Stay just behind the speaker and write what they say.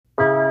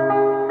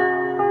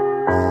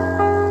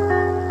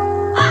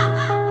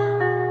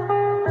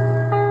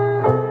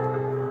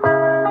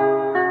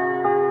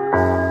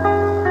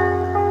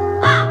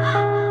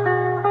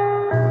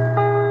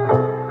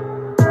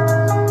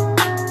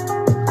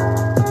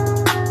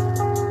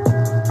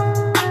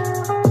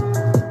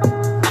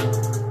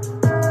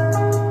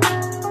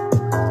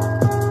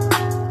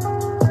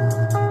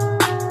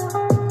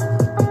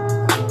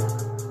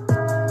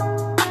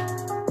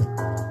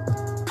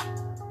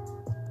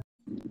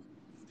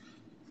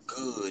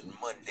Good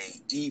Monday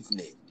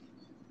evening,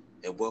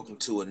 and welcome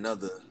to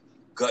another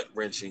gut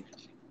wrenching,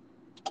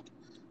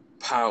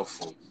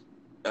 powerful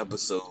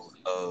episode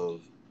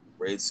of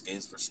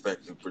Redskins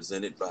Perspective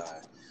presented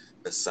by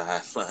the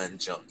Sideline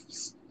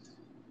Junkies.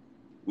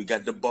 We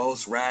got the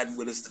boss riding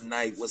with us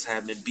tonight. What's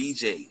happening,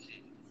 BJ?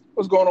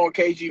 What's going on,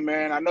 KG,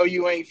 man? I know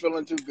you ain't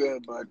feeling too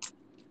good, but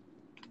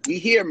we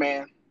here,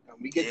 man, and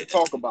we get Yeah, to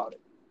talk about it.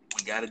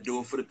 we got to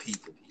do it for the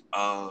people.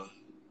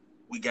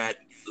 We got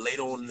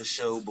later on in the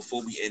show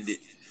before we end it.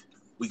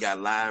 We got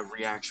live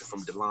reaction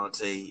from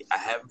Delonte. I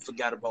haven't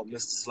forgot about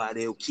Mr.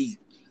 Slidell Key.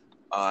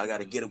 I got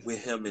to get it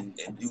with him and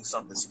do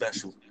something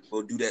special.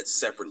 We'll do that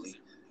separately.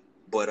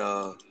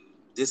 But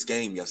this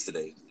game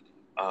yesterday,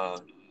 uh,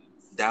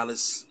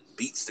 Dallas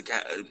beats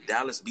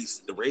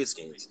the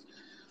Redskins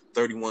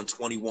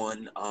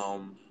 31-21.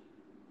 I'm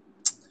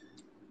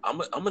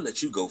gonna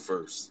let you go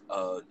first.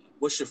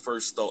 What's your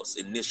first thoughts,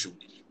 initial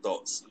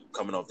thoughts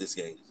coming off this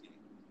game?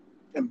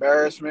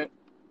 Embarrassment,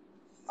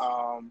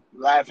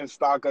 laughing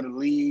stock of the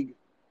league.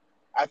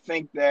 I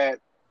think that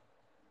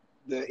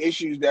the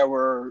issues that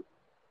were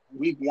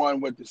week one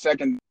with the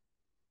second,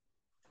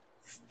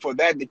 for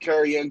that to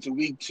carry into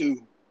week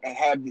two and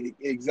have the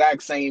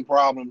exact same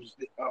problems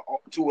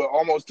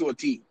almost to a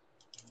T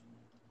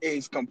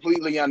is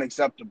completely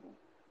unacceptable.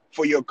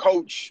 For your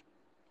coach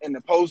in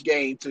the post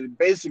game to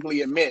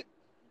basically admit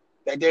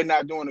that they're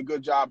not doing a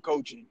good job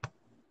coaching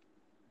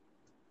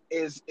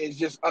is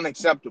just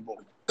unacceptable.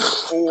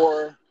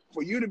 For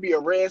you to be a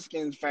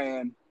Redskins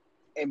fan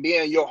and be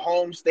in your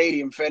home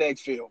stadium, FedEx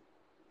Field,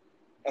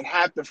 and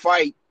have to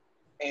fight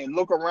and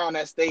look around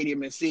that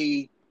stadium and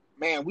see,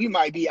 man, we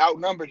might be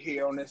outnumbered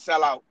here on this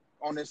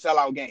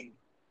sellout game.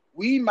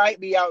 We might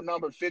be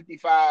outnumbered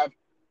 55-45.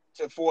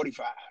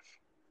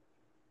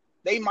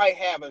 They might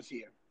have us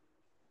here.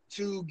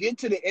 To get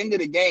to the end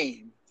of the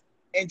game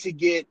and to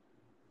get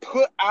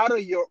put out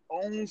of your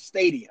own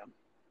stadium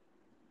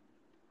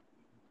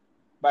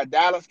by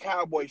Dallas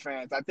Cowboy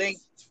fans, I think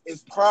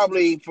it's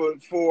probably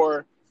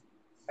for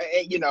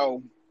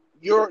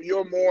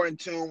you're more in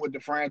tune with the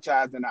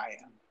franchise than I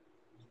am.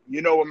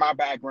 You know what my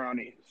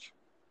background is,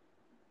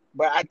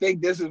 but I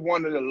think this is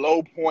one of the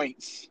low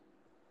points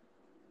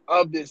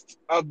of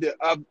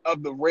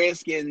the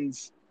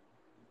Redskins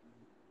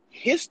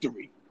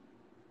history.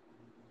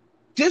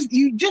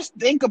 Just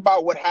think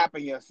about what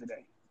happened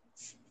yesterday,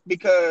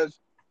 because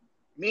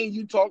me and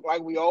you talk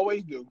like we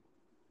always do,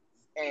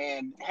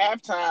 and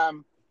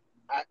halftime,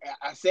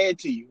 I said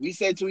to you, we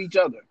said to each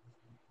other,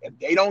 if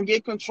they don't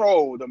get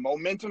control, the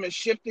momentum is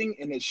shifting,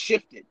 and it's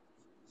shifted.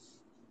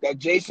 That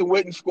Jason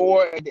Witten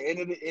scored at the end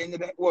of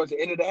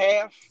the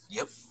half.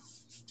 Yep.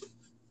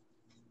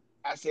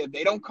 I said, if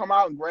they don't come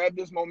out and grab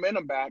this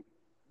momentum back,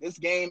 this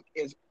game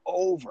is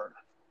over.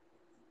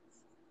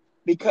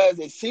 Because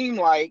it seemed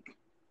like,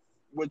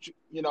 which,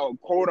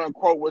 quote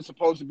unquote, was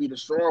supposed to be the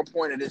strong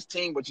point of this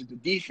team, which is the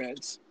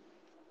defense,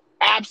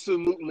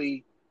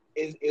 absolutely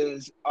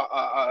is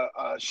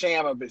a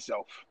sham of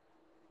itself.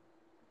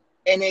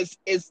 And it's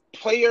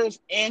players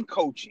and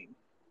coaching.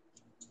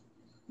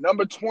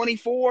 Number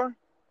 24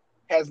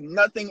 has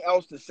nothing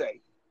else to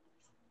say.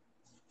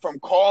 From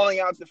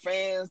calling out the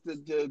fans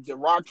to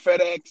rock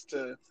FedEx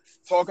to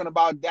talking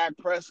about Dak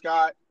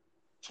Prescott,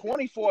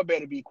 24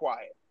 better be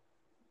quiet.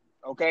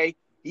 Okay?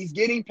 He's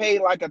getting paid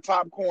like a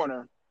top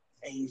corner,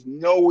 and he's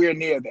nowhere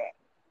near that.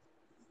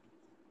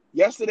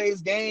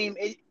 Yesterday's game,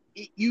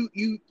 you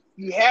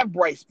have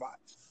bright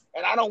spots.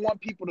 And I don't want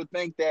people to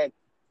think that,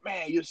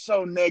 man, you're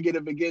so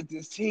negative against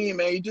this team,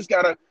 man. You just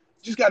gotta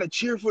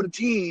cheer for the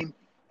team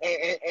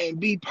and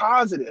be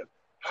positive.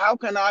 How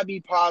can I be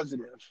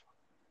positive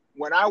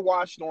when I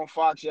watched on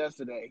Fox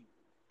yesterday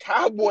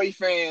Cowboy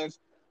fans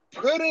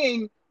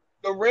putting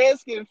the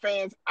Redskin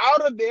fans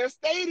out of their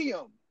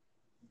stadium?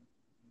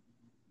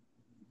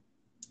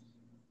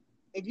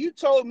 If you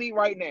told me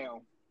right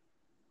now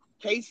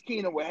Case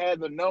Keenum would have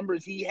the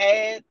numbers he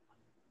had,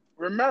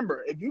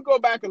 remember, if you go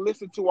back and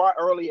listen to our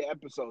earlier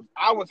episodes,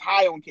 I was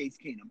high on Case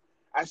Keenum.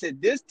 I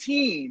said, this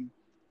team,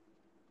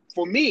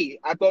 for me,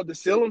 I thought the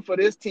ceiling for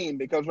this team,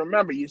 because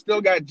remember, you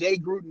still got Jay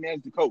Gruden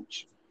as the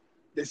coach.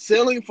 The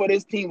ceiling for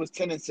this team was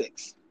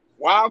 10-6.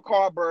 Wild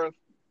card berth,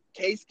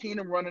 Case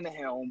Keenum running the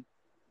helm.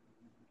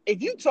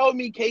 If you told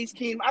me Case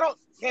Keenum,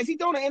 has he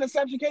thrown an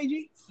interception,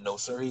 KG? No,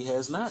 sir, he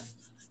has not.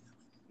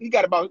 He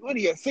got about,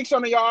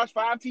 600 yards,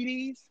 5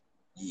 TDs?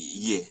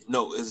 Yeah,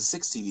 no, it's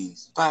 6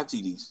 TDs, 5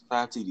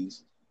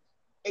 TDs.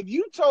 If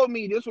you told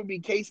me this would be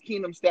Case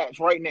Keenum stats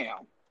right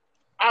now,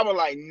 I was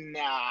like,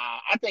 nah.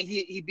 I think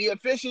he'd be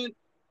efficient,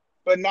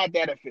 but not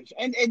that efficient.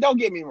 And don't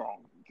get me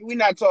wrong, we're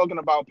not talking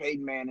about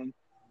Peyton Manning.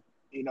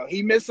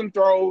 He missed some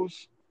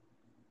throws.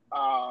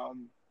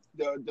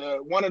 The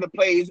one of the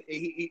plays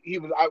he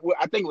was,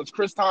 I think it was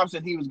Chris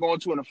Thompson. He was going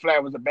to in a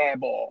flat, was a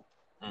bad ball.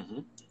 Mm-hmm.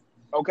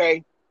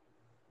 Okay,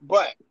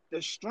 but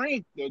the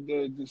strength,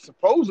 the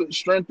supposed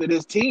strength of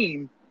this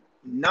team,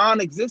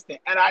 non-existent.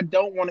 And I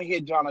don't want to hear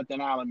Jonathan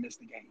Allen miss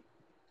the game.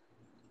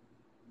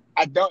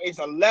 I don't. It's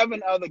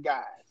 11 other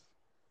guys.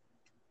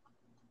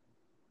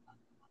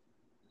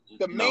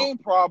 The main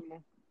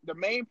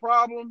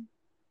problem,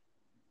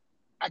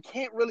 I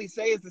can't really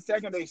say it's the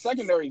secondary.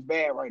 Secondary is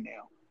bad right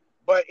now,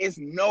 but it's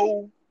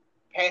no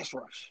pass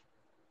rush.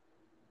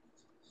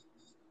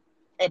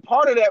 And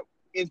part of that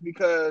is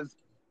because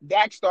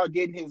Dak started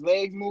getting his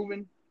legs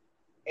moving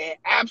and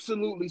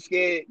absolutely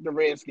scared the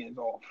Redskins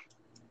off.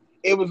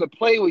 It was a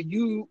play where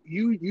you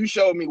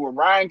showed me where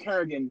Ryan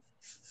Kerrigan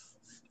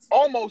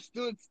almost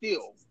stood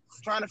still,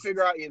 trying to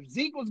figure out if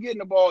Zeke was getting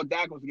the ball,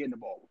 Dak was getting the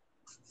ball.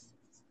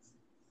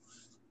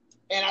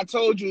 And I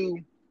told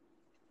you,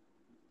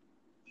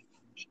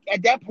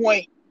 at that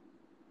point,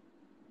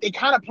 they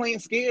kind of playing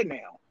scared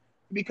now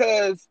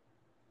because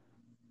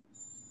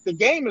the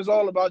game is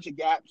all about your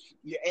gaps,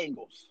 your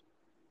angles.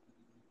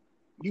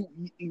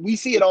 We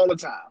see it all the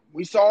time.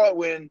 We saw it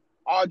when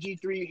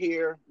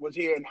RG3 was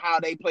here and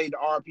how they played the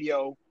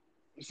RPO.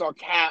 We saw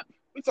Cap.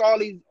 We saw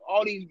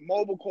all these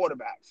mobile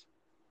quarterbacks.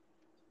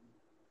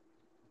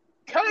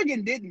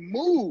 Kerrigan didn't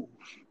move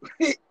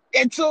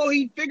until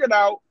he figured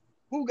out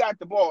who got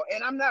the ball.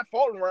 And I'm not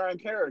faulting Ryan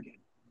Kerrigan.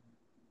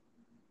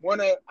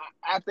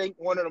 I think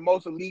one of the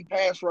most elite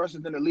pass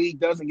rushers in the league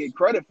doesn't get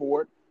credit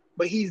for it,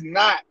 but he's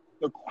not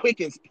the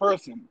quickest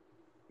person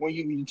when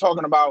you're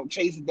talking about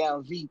chasing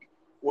down Zeke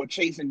or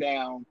chasing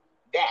down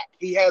Dak.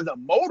 He has a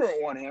motor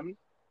on him,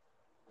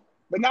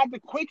 but not the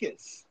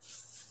quickest.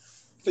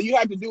 So you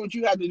have to do what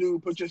you have to do to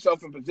put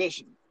yourself in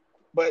position.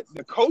 But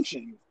the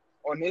coaching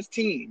on this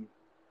team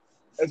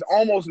is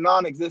almost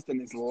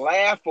non-existent. It's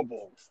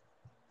laughable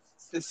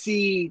to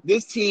see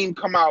this team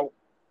come out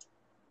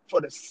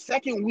for the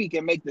second week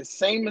and make the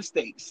same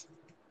mistakes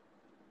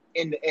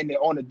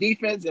on the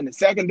defense, in the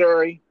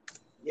secondary.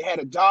 You had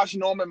a Josh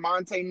Norman,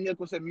 Monte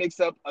Nicholson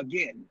mix-up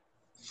again.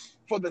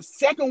 For the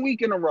second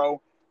week in a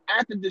row,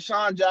 after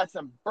Deshaun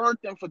Jackson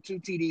burnt them for 2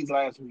 TDs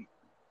last week.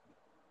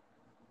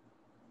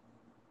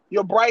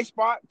 Your bright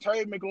spot,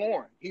 Terry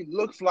McLaurin. He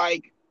looks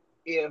like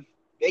if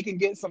they can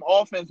get some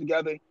offense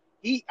together,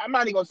 I'm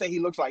not even going to say he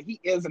looks like, he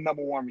is a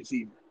number 1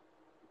 receiver.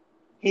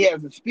 He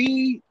has the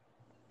speed.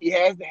 He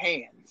has the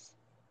hands.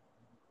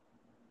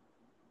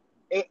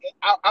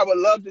 I would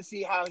love to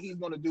see how he's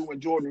going to do when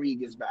Jordan Reed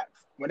gets back.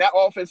 When that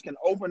offense can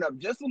open up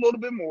just a little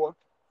bit more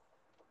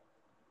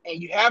and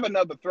you have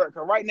another threat.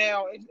 Because right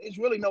now, it's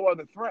really no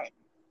other threat.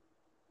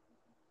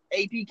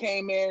 AP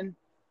came in,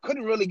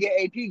 couldn't really get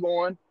AP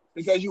going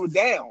because you were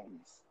down.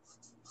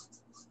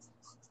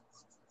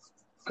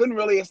 Couldn't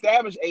really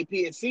establish AP.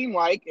 It seemed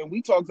like, and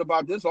we talked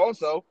about this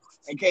also,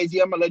 and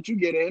KG, I'm going to let you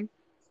get in.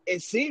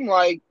 It seemed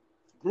like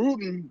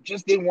Gruden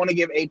just didn't want to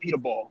give AP the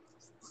ball.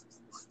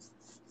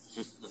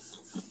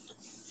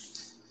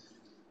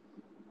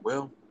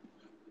 Well,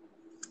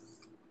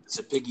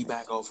 to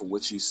piggyback off of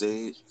what you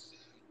said,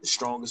 the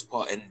strongest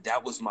part, and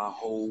that was my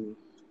whole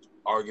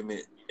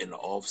argument in the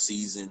off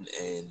season,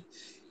 and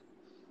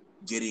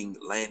getting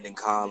Landon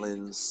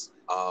Collins,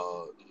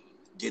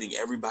 getting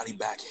everybody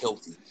back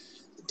healthy.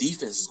 The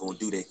defense is going to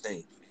do their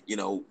thing. You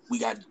know,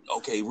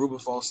 Reuben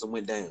Foster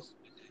went down.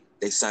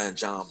 They signed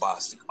John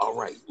Bostic. All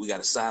right, we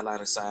got a sideline,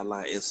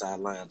 inside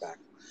linebacker.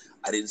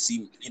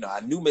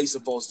 I knew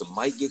Mason Foster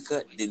might get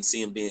cut. Didn't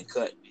see him being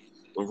cut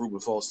when Reuben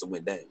Foster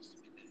went down.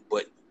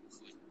 But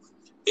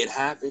it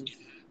happened.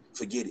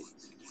 Forget it.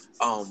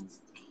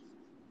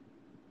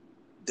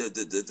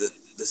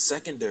 The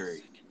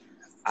secondary,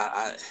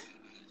 I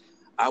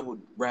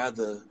would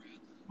rather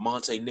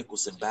Monte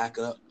Nicholson back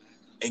up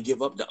and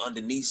give up the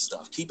underneath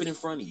stuff. Keep it in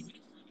front of you.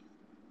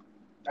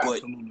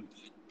 Absolutely.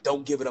 But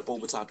don't give it up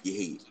over top of your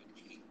head.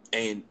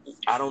 And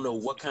I don't know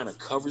what kind of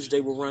coverage they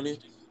were running,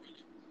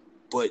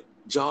 but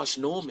Josh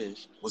Norman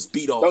was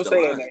beat off the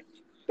line.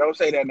 Don't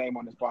say that name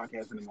on this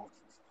podcast anymore.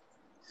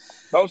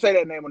 Don't say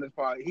that name on this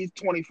podcast. He's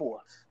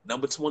 24.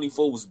 Number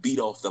 24 was beat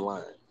off the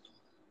line.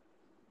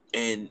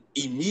 And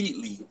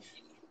immediately,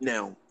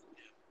 now,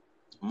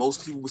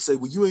 most people would say,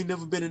 well, you ain't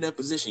never been in that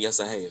position. Yes,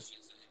 I have.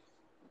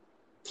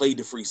 Played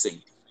the free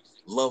safety.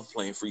 Love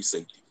playing free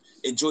safety.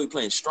 Enjoy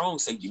playing strong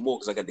safety more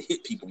because I got to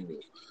hit people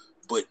more.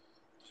 But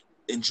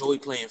enjoy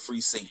playing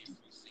free safety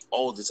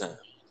all the time.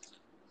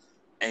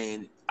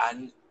 And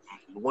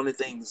one of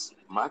the things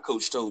my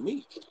coach told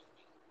me,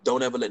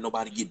 don't ever let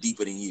nobody get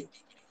deeper than you.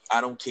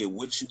 I don't care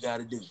what you got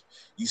to do.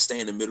 You stay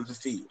in the middle of the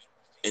field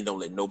and don't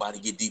let nobody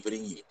get deeper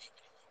than you.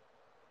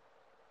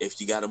 If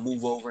you got to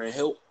move over and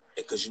help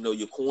because you know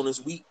your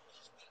corner's weak,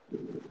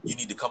 you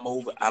need to come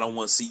over. I don't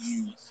want to see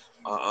you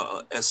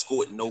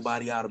escort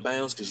nobody out of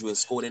bounds because you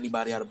escort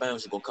anybody out of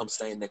bounds, you're going to come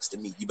stand next to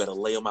me. You better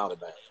lay them out of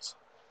bounds.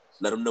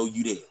 Let them know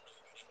you there.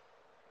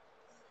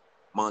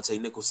 Monte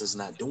Nicholson's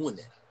not doing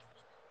that.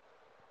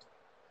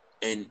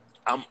 And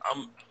I'm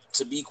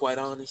to be quite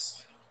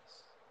honest,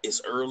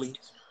 it's early,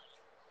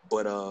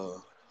 but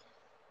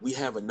we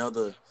have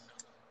another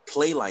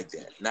play like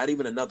that. Not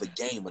even another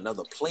game,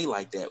 another play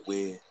like that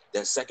where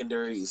that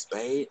secondary is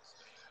bad.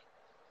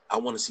 I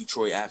want to see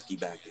Troy Apke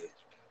back there.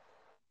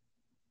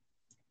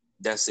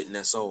 That's it, and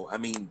that's all. I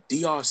mean,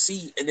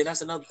 DRC, and then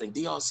that's another thing.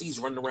 DRC's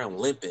running around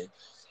limping.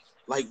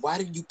 Like, why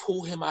didn't you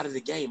pull him out of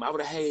the game? I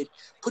would have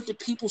put the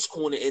people's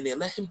corner in there,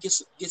 let him get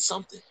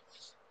something.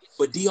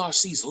 But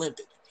DRC's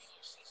limping.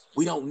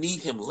 We don't need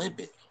him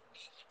limping,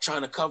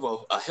 trying to cover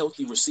a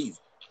healthy receiver.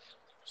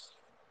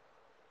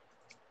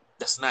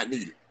 That's not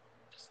needed.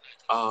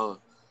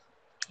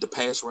 The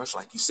pass rush,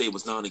 like you said,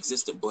 was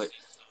non-existent, but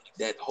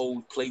that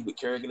whole play with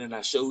Kerrigan that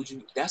I showed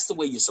you, that's the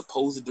way you're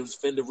supposed to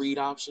defend the read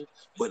option.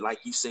 But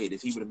like you said,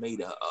 if he would have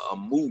made a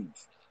move,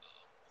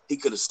 he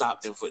could have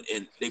stopped them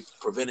and they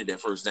prevented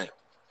that first down.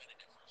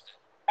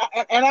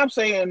 And I'm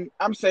saying,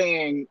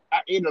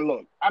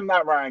 look, I'm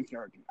not Ryan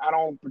Kerrigan. I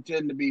don't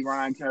pretend to be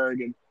Ryan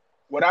Kerrigan.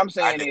 What I'm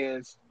saying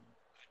is,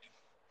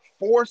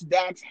 force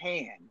Dak's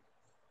hand,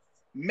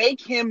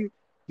 make him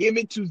give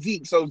it to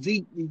Zeke, so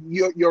Zeke,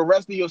 your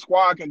rest of your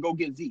squad can go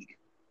get Zeke.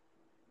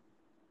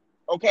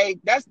 Okay,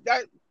 that's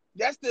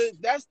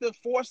the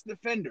force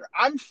defender.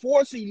 I'm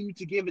forcing you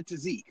to give it to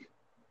Zeke.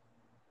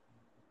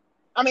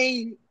 I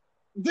mean,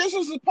 this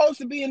was supposed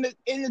to be in the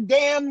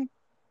damn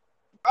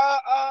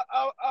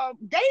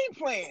game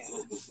plan.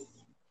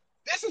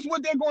 This is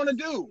what they're going to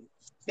do.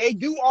 They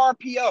do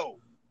RPO.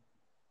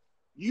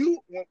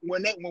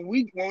 When they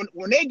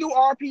do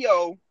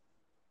RPO,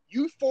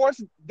 you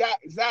force that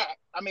Zach.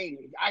 I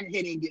mean, I can't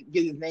even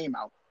get his name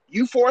out.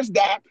 You force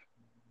Dak.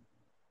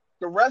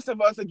 The rest of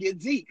us will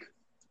get Zeke.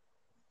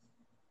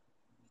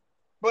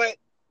 But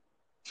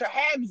to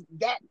have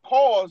Dak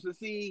pause to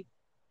see,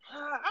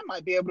 I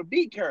might be able to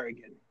beat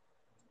Kerrigan,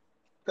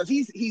 because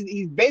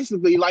he's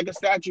basically like a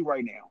statue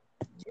right now.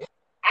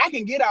 I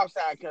can get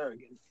outside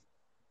Kerrigan.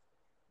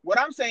 What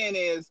I'm saying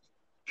is,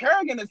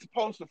 Kerrigan is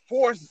supposed to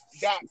force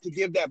Dak to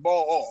give that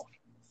ball off.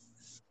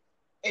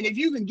 And if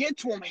you can get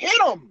to him, hit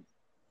him.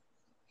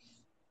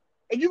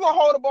 If you're going to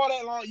hold the ball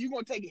that long, you're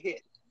going to take a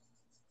hit.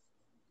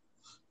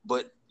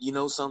 But you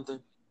know something?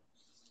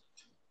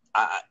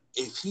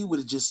 If he would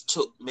have just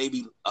took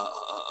maybe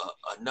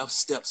enough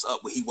steps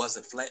up where he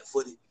wasn't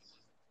flat-footed,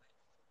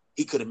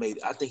 he could have made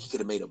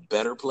a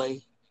better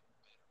play.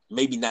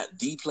 Maybe not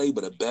the play,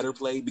 but a better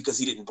play, because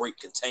he didn't break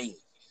contain.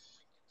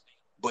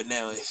 But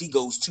now, if he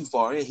goes too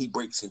far in, he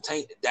breaks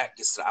contain. Dak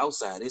gets to the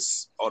outside.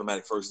 It's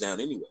automatic first down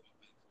anyway.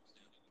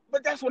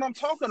 But that's what I'm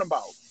talking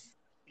about.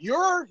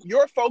 You're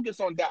focused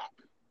on Dak,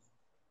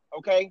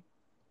 okay?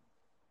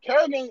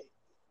 Kerrigan,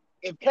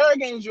 if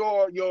Kerrigan's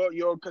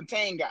your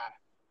contain guy,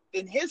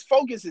 then his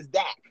focus is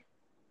Dak,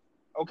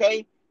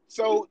 okay?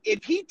 So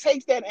if he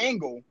takes that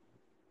angle,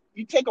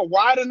 you take a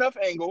wide enough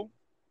angle,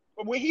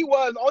 but where he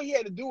was, all he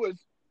had to do is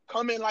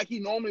come in like he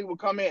normally would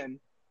come in,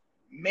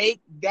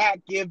 make Dak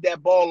give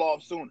that ball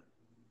off sooner.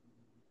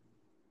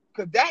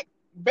 Because Dak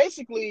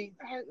basically,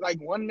 like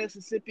 1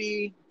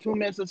 Mississippi, 2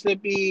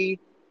 Mississippi,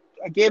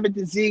 I gave it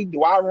to Zeke,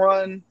 do I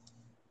run?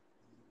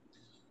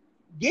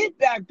 Get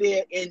back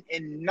there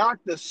and knock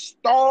the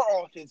star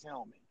off his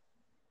helmet.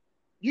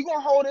 You're going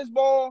to hold this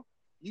ball,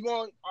 you're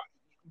going to,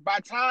 by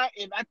time,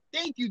 if I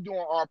think you're doing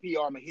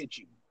RPO, I'm going to hit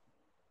you.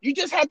 You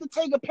just have to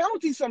take a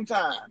penalty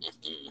sometimes.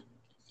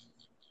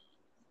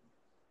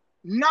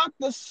 Knock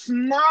the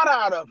snot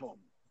out of him.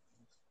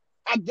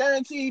 I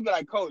guarantee he'd be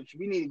like, Coach,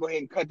 we need to go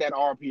ahead and cut that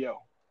RPO.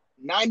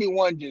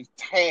 91 just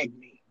tagged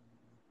me.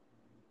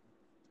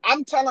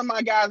 I'm telling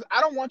my guys, I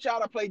don't want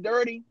y'all to play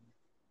dirty,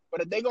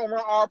 but if they're going to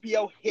run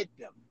RPO, hit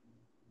them.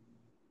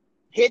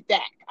 Hit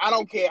that. I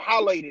don't care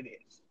how late it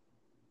is.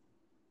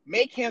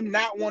 Make him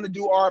not want to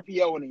do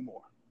RPO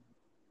anymore.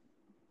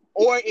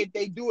 Or if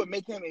they do it,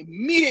 make him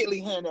immediately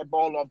hand that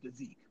ball off to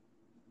Zeke.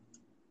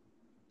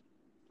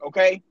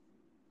 Okay?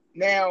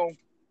 Now,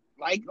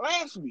 like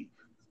last week,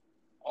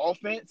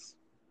 offense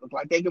looked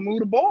like they could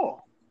move the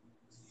ball.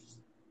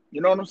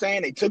 You know what I'm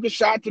saying? They took a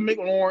shot to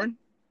McLaurin,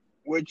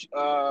 which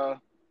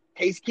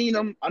Case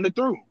Keenum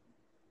underthrew.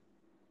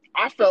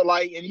 I felt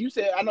like, and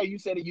I know you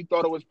said that you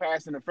thought it was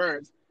pass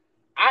interference.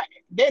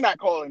 They're not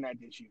calling that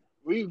this year.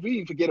 We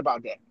can forget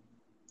about that.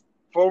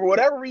 For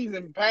whatever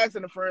reason, pass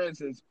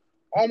interference is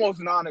almost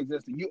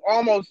non-existent. You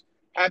almost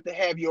have to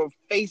have your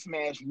face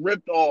mask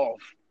ripped off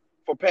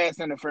for pass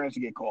interference to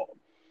get called.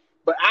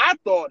 But I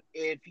thought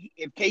if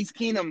Case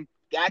Keenum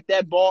got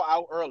that ball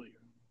out earlier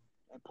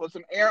and put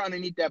some air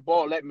underneath that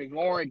ball, let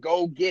McLaurin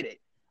go get it.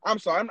 I'm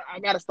sorry, I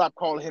got to stop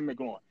calling him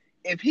McLaurin.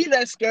 If he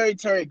let Scary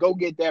Terry go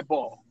get that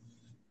ball,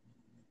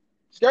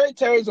 Scary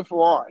Terry's a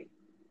Ferrari.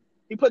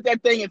 He put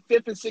that thing in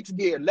 5th and 6th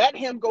gear. Let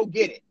him go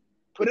get it.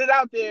 Put it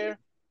out there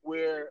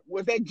where,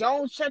 was that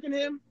Jones checking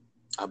him?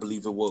 I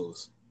believe it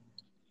was.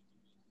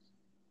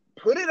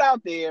 Put it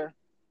out there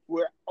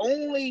where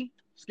only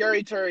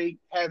Scary Terry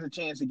has a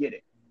chance to get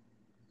it.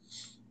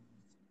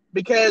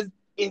 Because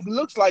it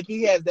looks like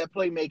he has that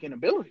playmaking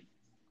ability.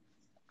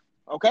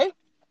 Okay?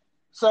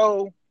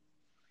 So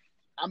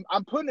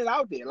I'm putting it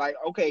out there. Like,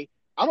 okay,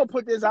 I'm gonna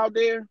put this out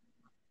there.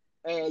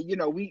 And you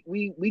know,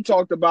 we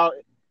talked about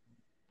it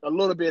a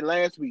little bit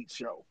last week's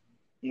show.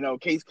 You know,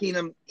 Case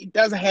Keenum, he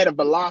doesn't have a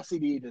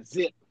velocity to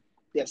zip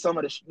that some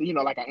of the, you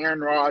know, like an Aaron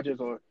Rodgers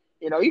or,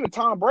 you know, even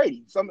Tom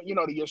Brady. Some, you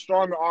know, your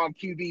stronger arm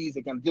QBs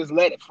that can just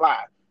let it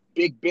fly.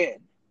 Big Ben.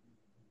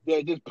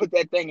 They just put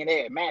that thing in the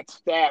air. Matt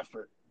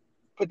Stafford.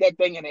 Put that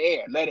thing in the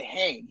air. Let it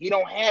hang. He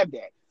don't have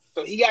that.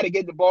 So he got to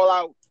get the ball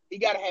out. He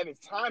got to have his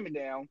timing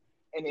down.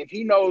 And if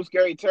he knows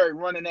Gary Terry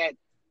running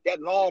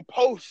that long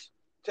post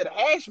to the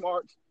hash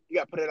marks, you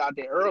got to put it out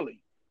there early.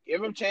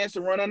 Give him a chance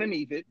to run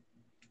underneath it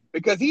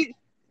because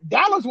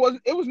Dallas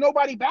it was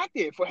nobody back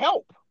there for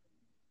help.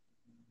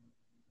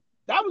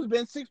 That was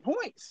been 6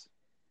 points.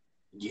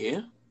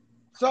 Yeah.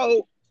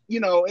 So,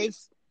 it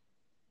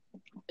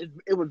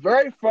was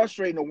very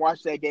frustrating to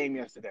watch that game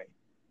yesterday.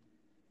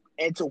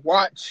 And to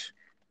watch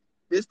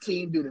this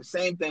team do the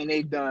same thing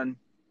they've done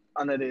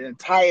under the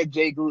entire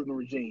Jay Gruden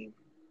regime,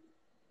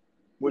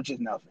 which is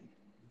nothing.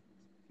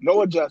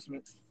 No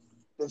adjustments,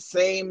 the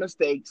same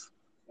mistakes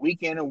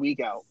week in and week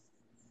out.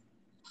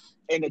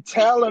 And to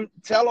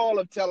tell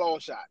all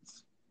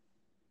shots.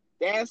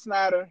 Dan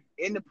Snyder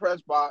in the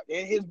press box,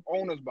 in his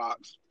owner's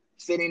box,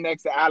 sitting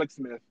next to Alex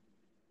Smith,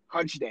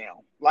 hunched down.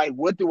 Like,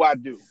 what do I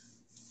do?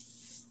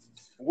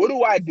 What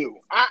do I do?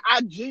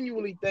 I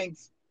genuinely think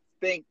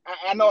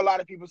I know a lot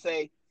of people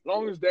say, as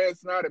long as Dan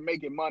Snyder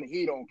making money,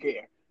 he don't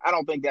care. I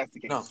don't think that's the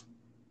case. No,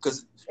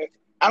 because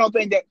I don't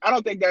think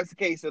that's the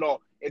case at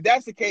all. If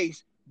that's the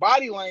case,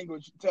 body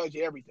language tells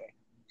you everything.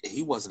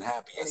 he wasn't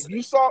happy yesterday. If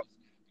you saw,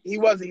 he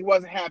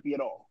wasn't happy at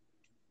all.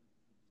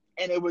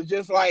 And it was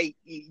just like,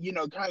 kind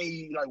of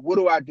like, what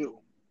do I do?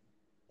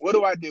 What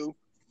do I do?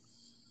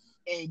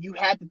 And you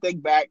have to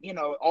think back,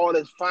 all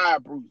this fire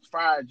Bruce,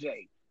 fire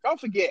Jay. Don't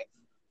forget,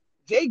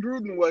 Jay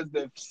Gruden was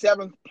the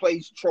 7th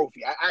place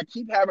trophy. I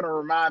keep having to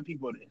remind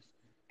people of this.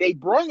 They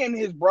brought in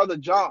his brother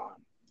John.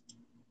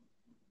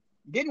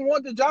 Didn't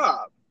want the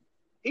job.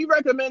 He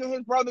recommended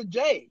his brother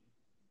Jay.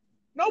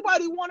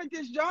 Nobody wanted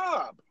this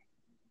job.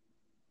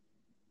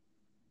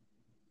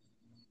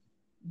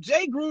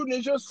 Jay Gruden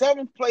is your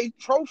 7th place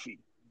trophy.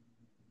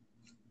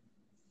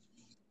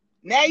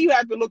 Now you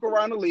have to look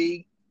around the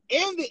league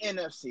in the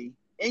NFC,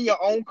 in your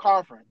own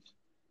conference,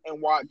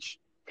 and watch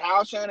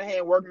Kyle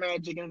Shanahan work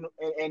magic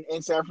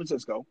in San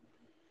Francisco.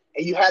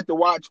 And you have to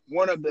watch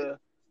one of the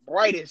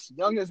brightest,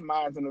 youngest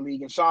minds in the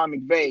league, and Sean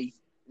McVay,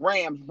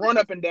 Rams, run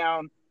up and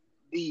down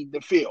the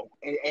field.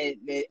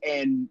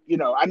 And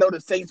I know the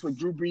Saints with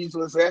Drew Brees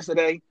was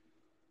yesterday,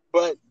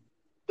 but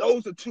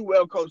those are two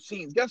well-coached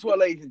teams. Guess what,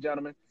 ladies and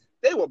gentlemen?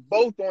 They were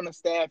both on the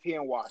staff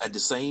here in Washington. At the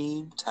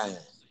same time.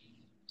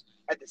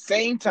 At the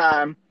same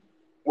time,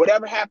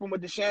 whatever happened with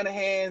the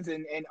Shanahans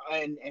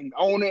and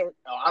owner,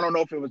 I don't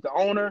know if it was the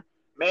owner,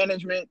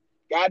 management,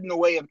 got in the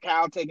way of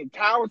Kyle taking.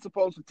 Kyle was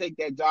supposed to take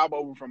that job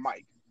over from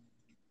Mike.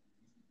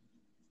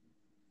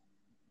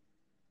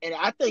 And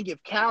I think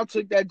if Kyle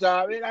took that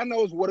job, and I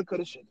know it's woulda,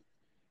 coulda, shoulda.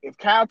 If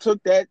Kyle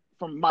took that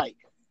from Mike,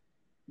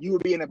 you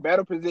would be in a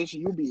better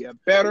position. You'd be a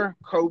better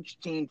coach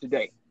team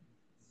today.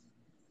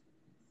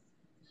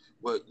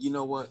 Well, you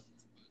know what?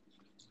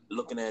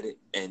 Looking at it,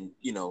 and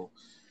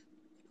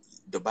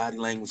the body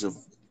language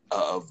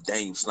of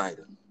Daniel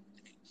Snyder,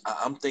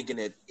 I'm thinking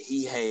that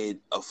he had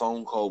a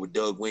phone call with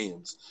Doug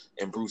Williams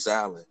and Bruce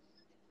Allen,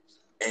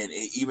 and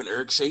even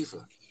Eric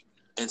Schaefer,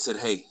 and said,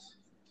 "Hey,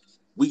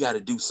 we got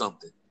to do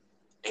something."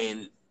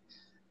 And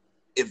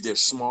if they're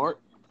smart,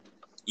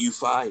 you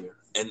fire.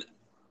 And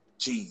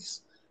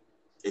geez,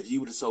 if you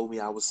would have told me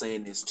I was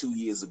saying this 2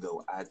 years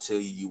ago, I'd tell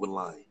you were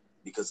lying.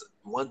 Because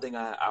one thing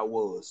I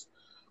was,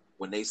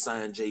 when they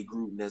signed Jay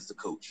Gruden as the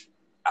coach,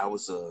 I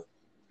was a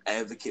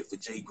advocate for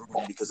Jay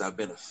Gruden because I've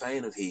been a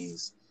fan of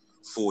his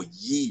for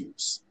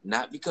years.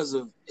 Not because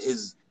of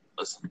his,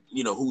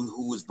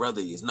 who his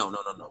brother is. No.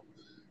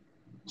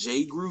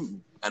 Jay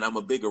Gruden, and I'm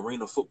a big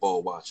arena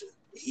football watcher.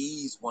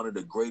 He's one of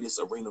the greatest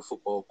arena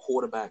football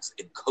quarterbacks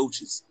and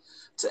coaches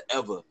to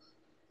ever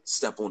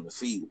step on the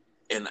field.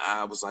 And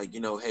I was like,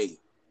 hey,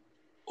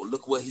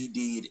 look what he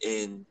did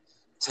in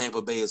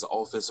Tampa Bay as an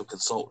offensive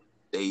consultant.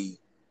 They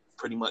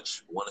pretty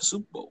much won a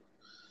Super Bowl.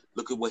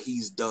 Look at what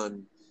he's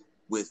done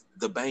with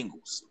the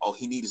Bengals. All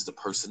he needs is the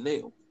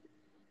personnel.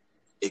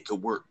 It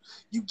could work.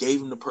 You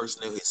gave him the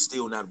personnel. It's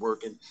still not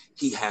working.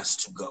 He has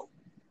to go.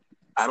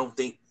 I don't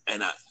think,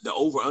 and the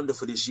over-under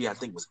for this year, I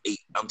think, was 8.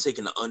 I'm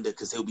taking the under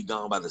because he'll be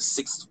gone by the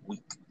 6th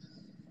week.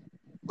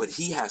 But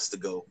he has to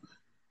go.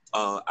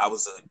 I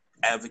was an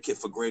advocate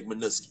for Greg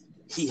Minuski.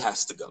 He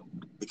has to go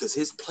because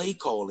his play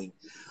calling,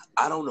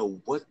 I don't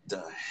know what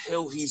the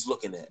hell he's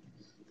looking at,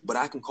 but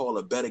I can call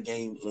a better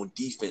game on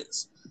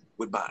defense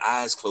with my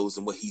eyes closed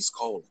than what he's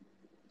calling.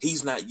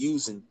 He's not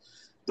using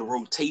the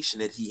rotation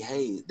that he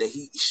had, that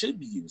he should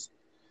be using.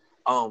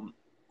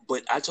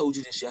 But I told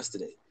you this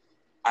yesterday.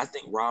 I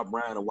think Rob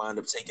Ryan will wind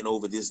up taking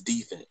over this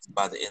defense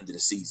by the end of the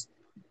season.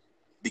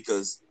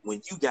 Because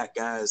when you got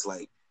guys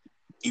like,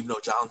 even though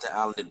Jonathan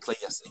Allen didn't play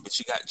yesterday, but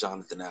you got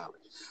Jonathan Allen,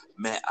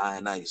 Matt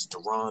Ioannidis,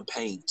 Daron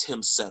Payne,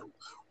 Tim Settle,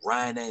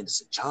 Ryan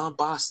Anderson, John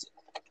Boston,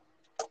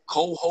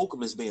 Cole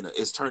Holcomb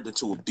is turned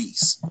into a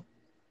beast.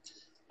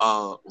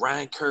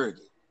 Ryan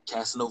Kerrigan,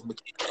 Casanova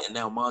McKinnon, and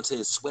now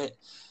Montez Sweat.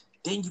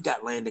 Then you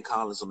got Landon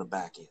Collins on the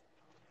back end.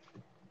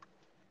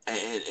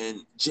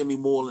 And Jimmy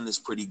Moreland is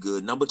pretty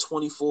good. Number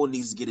 24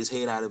 needs to get his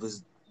head out of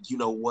his,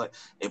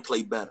 and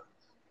play better.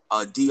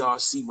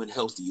 DRC, when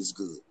healthy, is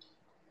good.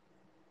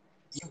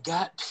 You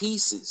got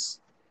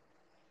pieces.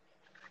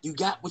 You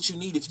got what you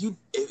need.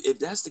 If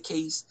that's the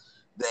case,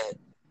 that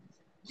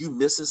you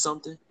missing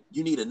something.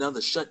 You need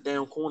another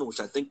shutdown corner, which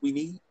I think we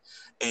need.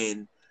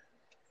 And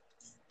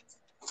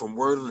from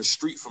word on the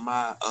street from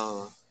my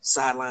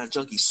sideline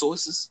junkie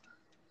sources,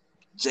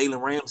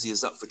 Jalen Ramsey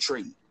is up for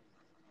trade.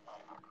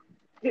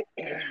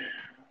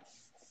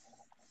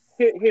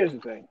 Here's the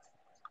thing.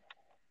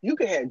 You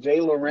can have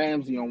Jalen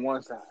Ramsey on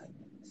one side.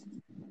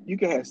 You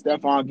can have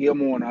Stephon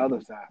Gilmore on the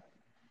other side.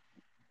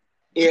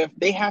 If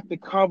they have to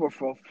cover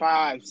for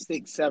 5,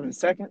 6, 7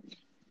 seconds,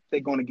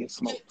 they're going to get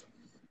smoked.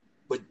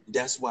 But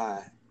that's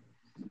why,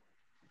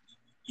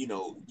 you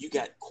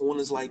got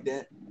corners like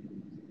that.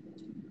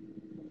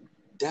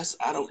 That's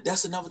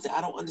another thing.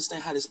 I don't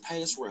understand how this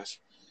pass rush,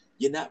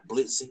 you're not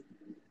blitzing.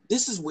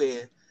 This is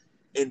where,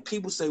 and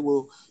people say,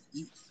 well,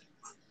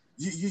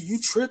 you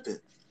tripping.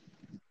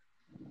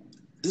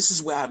 This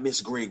is where I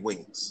miss Greg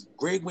Williams.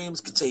 Greg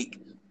Williams could take.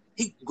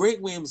 Greg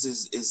Williams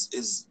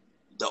is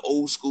the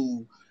old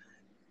school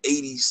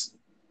 80s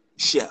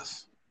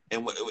chef,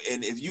 and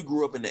if you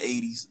grew up in the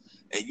 80s,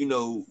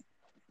 and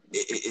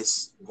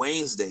it's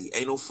Wednesday,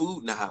 ain't no food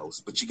in the house,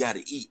 but you got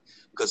to eat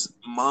because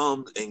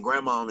mom and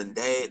grandma and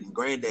dad and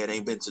granddad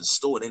ain't been to the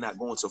store. They're not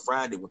going till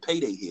Friday when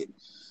payday hit.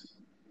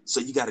 So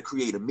you got to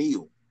create a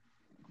meal.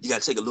 You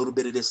got to take a little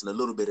bit of this and a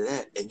little bit of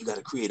that, and you got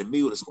to create a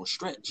meal that's going to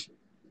stretch.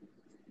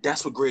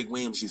 That's what Greg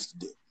Williams used to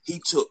do. He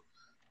took,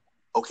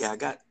 okay, I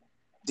got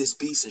this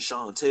beast in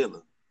Sean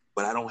Taylor,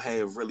 but I don't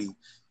have really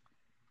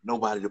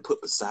nobody to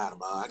put beside him.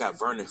 I got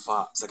Vernon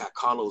Fox. I got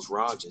Carlos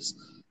Rogers.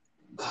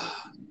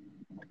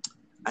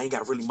 I ain't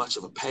got really much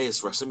of a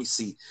pass rush. Let me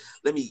see.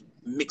 Let me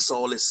mix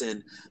all this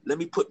in. Let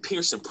me put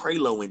Pearson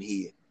Prelo in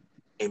here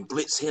and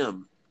blitz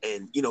him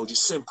and,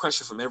 just send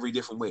pressure from every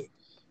different way.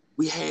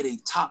 We had a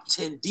top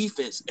 10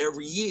 defense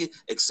every year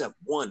except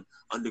one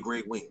under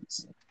Greg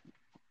Williams.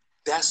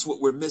 That's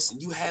what we're missing.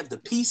 You have the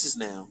pieces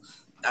now.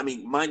 I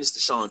mean, minus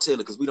Deshaun Taylor,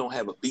 because we don't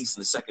have a beast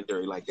in the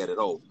secondary like that at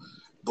all.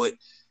 But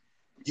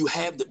you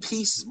have the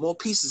pieces, more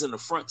pieces in the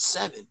front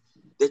seven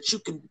that you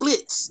can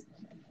blitz.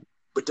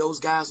 But those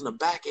guys in the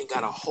back ain't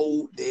got to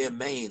hold their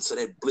man so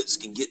that blitz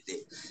can get there.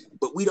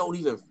 But we don't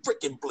even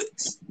freaking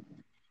blitz.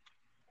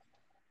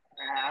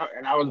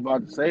 And I was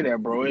about to say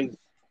that, bro.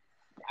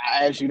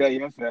 I asked you that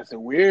yesterday. I said,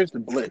 "Where's the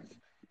blitz?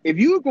 If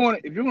you're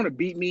going to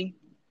beat me,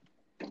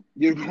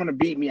 you're going to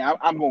beat me.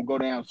 I'm going to go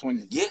down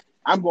swinging. Yeah.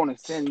 I'm going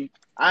to send the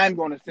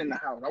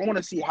house. I want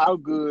to see how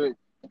good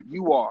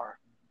you are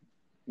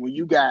when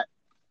you got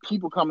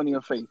people coming in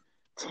your face.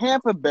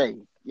 Tampa Bay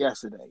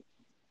yesterday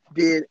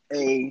did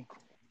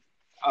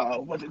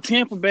was it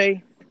Tampa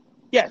Bay?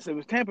 Yes, it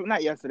was Tampa.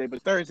 Not yesterday,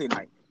 but Thursday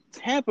night.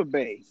 Tampa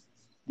Bay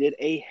did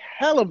a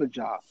hell of a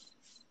job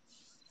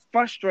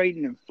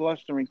frustrating and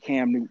flustering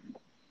Cam Newton.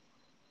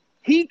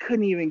 He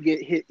couldn't even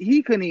get hit.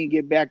 He couldn't even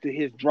get back to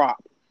his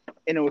drop,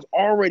 and it was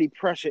already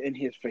pressure in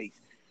his face.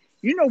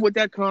 You know what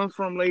that comes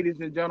from, ladies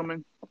and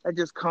gentlemen? That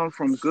just comes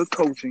from good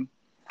coaching,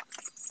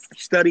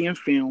 studying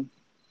film,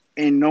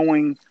 and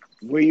knowing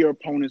where your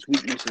opponent's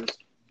weaknesses.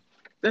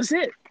 That's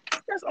it.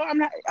 That's all.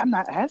 I'm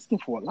not asking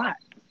for a lot.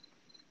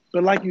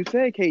 But like you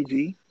said,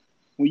 KG,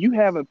 when you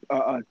have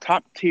a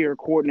top tier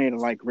coordinator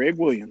like Greg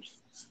Williams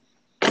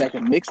that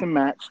can mix and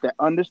match, that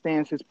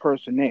understands his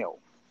personnel,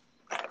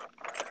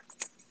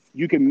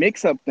 you can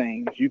mix up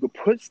things. You could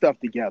put stuff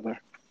together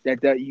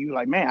that you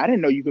like. Man, I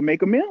didn't know you could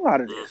make a meal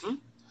out of this. Mm-hmm.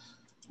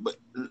 But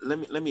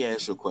let me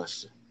ask you a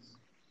question,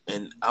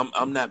 and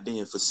I'm not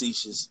being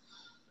facetious.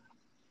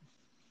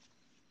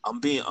 I'm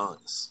being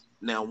honest.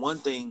 Now, one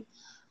thing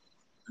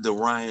the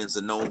Ryans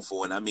are known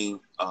for, and I mean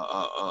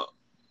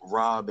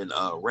Rob and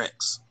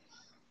Rex,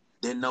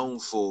 they're known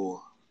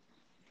for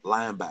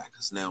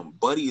linebackers. Now,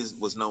 Buddy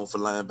was known for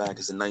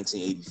linebackers in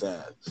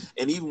 1985,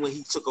 and even when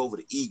he took over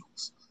the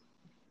Eagles,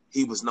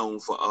 he was known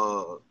for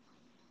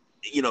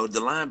the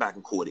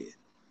linebacking core there.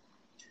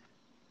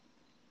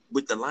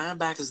 With the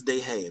linebackers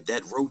they have,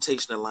 that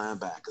rotation of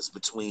linebackers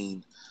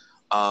between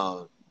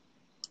I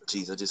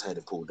just had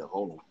it pulled up.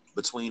 Hold on.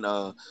 Between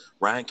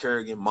Ryan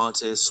Kerrigan,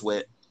 Montez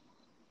Sweat,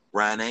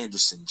 Ryan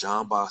Anderson,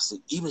 John Bostic,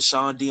 even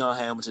Sean Dion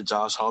Hamilton,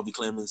 Josh Harvey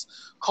Clemens,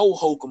 Cole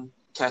Holcomb,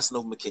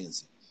 Casanova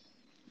McKenzie.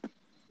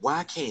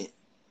 Why can't,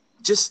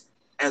 just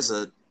as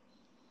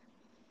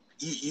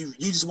you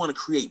just want to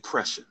create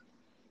pressure,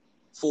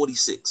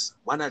 46.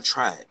 Why not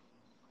try it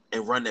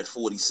and run that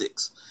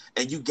 46?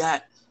 And you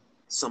got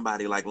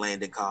somebody like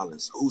Landon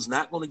Collins, who's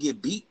not going to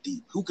get beat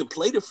deep, who can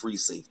play the free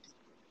safety,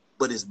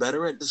 but is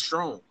better at the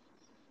strong.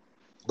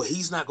 But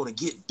he's not going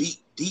to get beat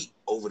deep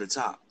over the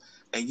top.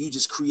 And you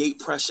just create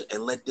pressure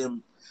and let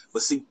them.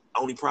 But see,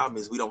 only problem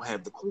is we don't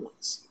have the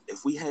corners.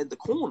 If we had the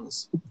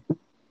corners,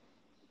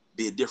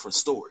 be a different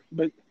story.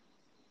 But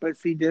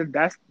see,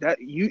 that's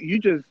you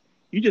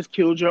just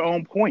killed your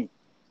own point.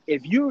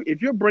 If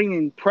you're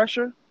bringing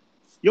pressure,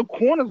 your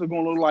corners are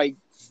going to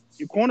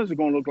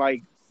look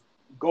like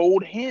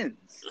gold hens,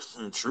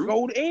 True.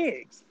 Gold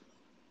eggs,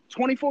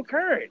 24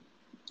 karat.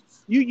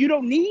 You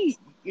don't need,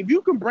 if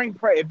you can bring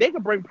if they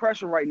can bring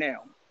pressure right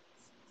now.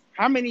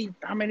 How many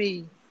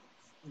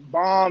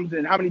bombs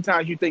and how many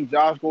times you think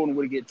Josh Gordon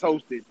would get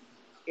toasted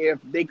if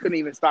they couldn't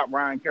even stop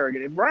Ryan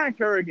Kerrigan? If Ryan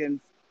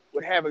Kerrigan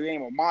would have a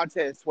game of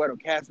Montez Sweat or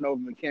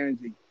Casanova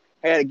McKenzie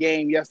had a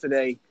game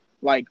yesterday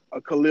like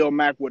a Khalil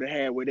Mack would have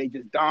had where they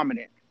just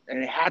dominant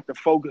and they had to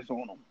focus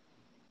on them.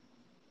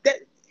 That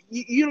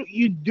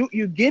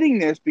you're getting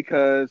this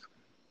because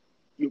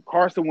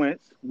Carson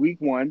Wentz week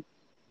 1,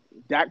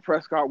 Dak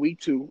Prescott week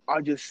 2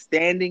 are just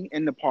standing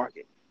in the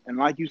pocket, and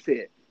like you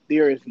said,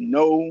 there is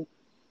no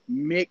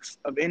mix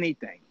of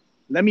anything.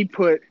 Let me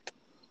put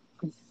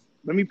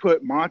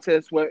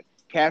Montez Sweat,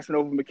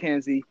 Casanova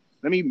McKenzie.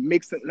 Let me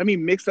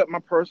mix up my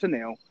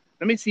personnel.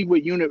 Let me see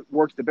what unit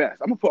works the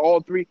best. I'm gonna put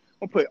all three.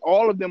 I'm gonna put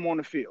all of them on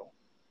the field.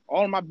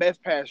 All of my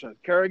best passers: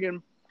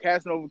 Kerrigan,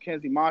 Casanova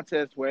McKenzie,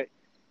 Montez Sweat.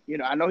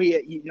 I know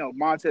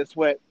Montez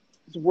Sweat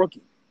is a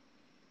rookie,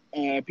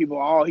 and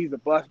people, he's a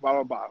bust, blah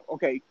blah blah.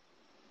 Okay,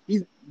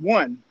 he's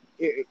one.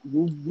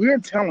 We're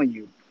telling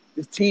you,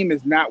 this team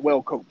is not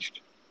well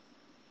coached.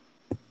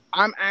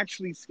 I'm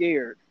actually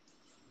scared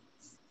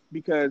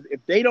because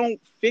if they don't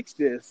fix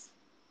this,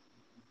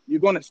 you're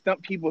going to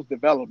stump people's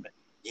development.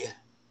 Yeah.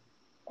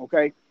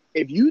 Okay.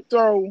 If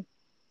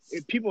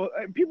people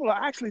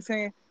are actually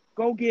saying,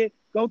 go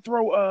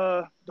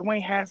throw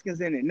Dwayne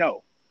Haskins in it.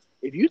 No.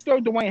 If you throw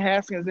Dwayne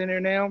Haskins in there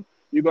now,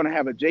 you're going to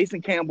have a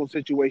Jason Campbell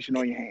situation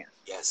on your hands.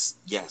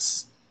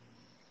 Yes.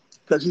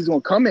 Because he's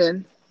going to come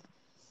in.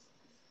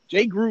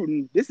 Jay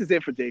Gruden, this is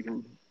it for Jay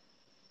Gruden.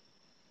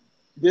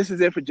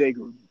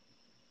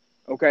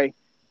 Okay?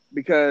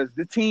 Because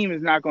the team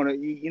is not going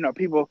to,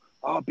 people,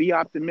 be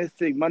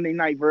optimistic. Monday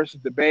night versus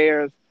the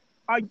Bears.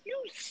 Are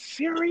you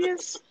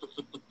serious?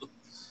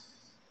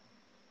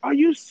 Are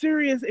you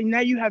serious? And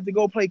now you have to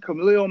go play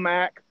Khalil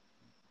Mack,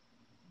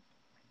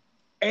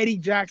 Eddie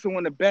Jackson,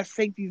 one of the best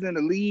safeties in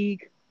the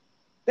league.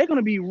 They're going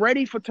to be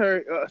ready for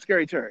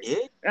Scary Terry. Yeah.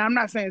 And I'm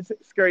not saying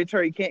Scary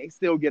Terry can't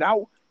still get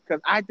out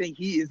because I think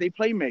he is a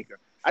playmaker.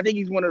 I think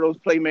he's one of those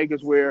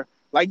playmakers where,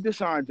 like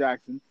Deshaun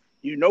Jackson,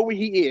 you know where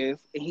he is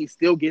and he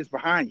still gets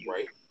behind you.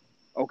 Right.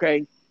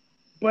 Okay?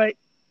 But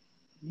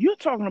you're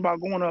talking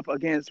about going up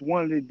against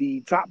one of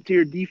the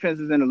top-tier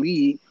defenses in the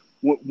league,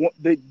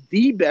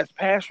 the best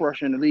pass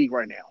rusher in the league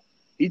right now.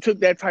 He took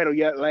that title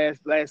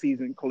last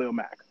season, Khalil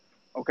Mack.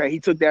 Okay? He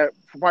took that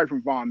probably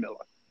from Von Miller.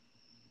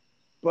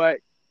 But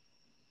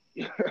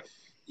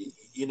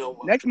you know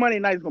what? Next Monday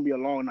night is going to be a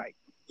long night.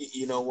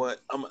 You know what?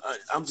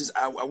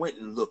 I went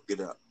and looked it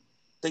up.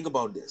 Think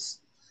about this.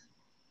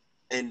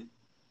 And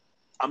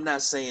I'm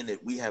not saying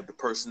that we have the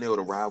personnel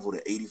to rival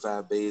the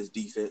 85 Bears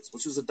defense,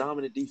 which was a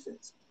dominant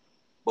defense.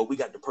 But we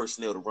got the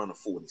personnel to run a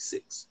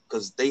 46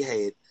 because they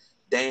had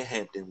Dan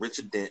Hampton,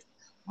 Richard Dent,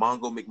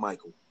 Mongo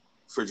McMichael,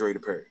 Refrigerator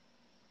Perry.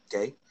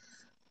 Okay?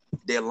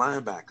 Their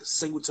linebackers,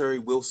 Singletary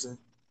Wilson,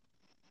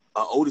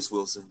 Otis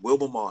Wilson,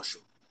 Wilbur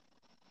Marshall,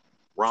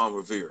 Ron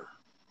Rivera.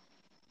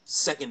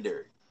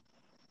 Secondary,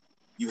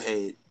 you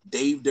had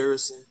Dave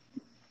Durson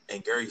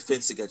and Gary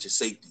Fensick at your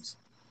safeties.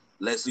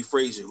 Leslie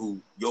Frazier, who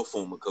your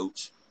former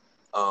coach,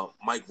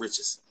 Mike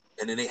Richardson.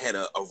 And then they had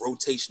a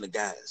rotation of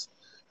guys.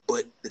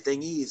 But the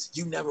thing is,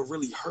 you never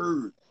really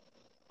heard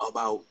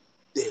about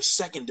their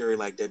secondary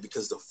like that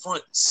because the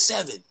front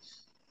 7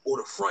 or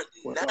the front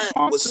 9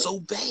 was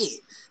so bad.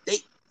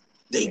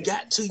 They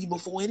got to you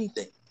before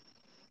anything.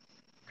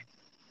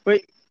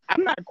 But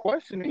I'm not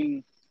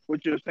questioning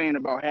what you're saying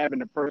about having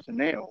the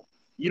personnel.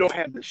 You don't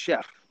have the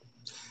chef.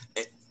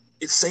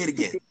 Say it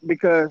again.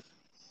 Because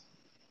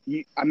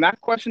I'm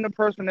not questioning the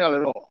personnel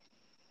at all.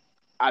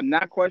 I'm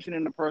not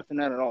questioning the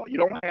personnel at all. You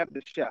don't have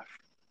the chef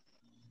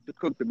to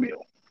cook the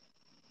meal.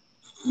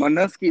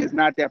 Manusky is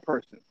not that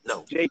person.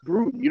 No. Jay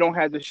Gruden, you don't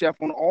have the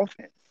chef on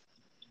offense.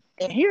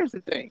 And here's the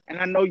thing, and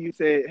I know you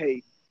said,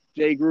 hey,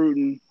 Jay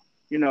Gruden,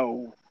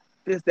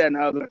 this, that, and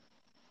the other.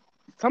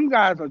 Some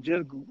guys are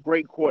just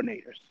great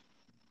coordinators.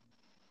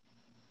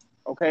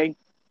 Okay?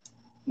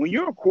 When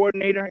you're a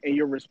coordinator and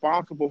you're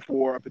responsible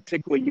for a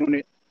particular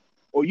unit,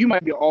 or you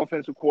might be an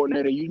offensive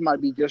coordinator, you might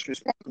be just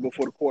responsible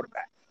for the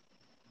quarterback.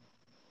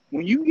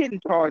 When you get in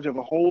charge of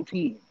a whole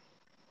team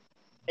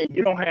and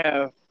you don't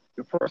have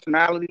the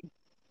personality,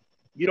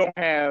 you don't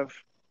have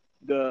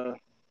the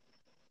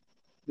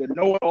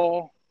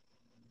know-it-all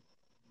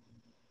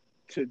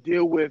to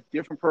deal with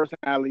different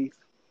personalities,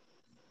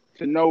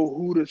 to know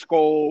who to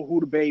scold, who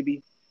to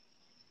baby.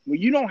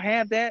 When you don't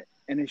have that,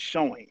 and it's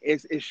showing.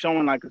 It's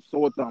showing like a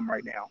sore thumb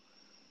right now.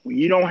 When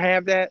you don't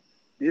have that,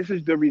 this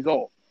is the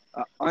result.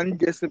 An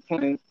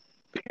undisciplined,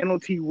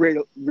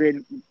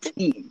 penalty-ridden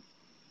team.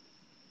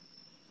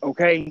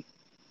 Okay?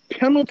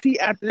 Penalty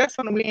after – that's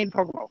something we ain't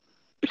talking about.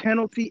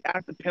 Penalty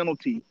after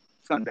penalty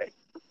Sunday.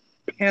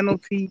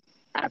 Penalty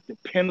after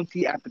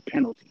penalty after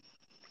penalty.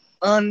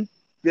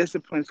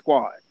 Undisciplined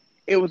squad.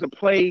 It was a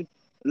play.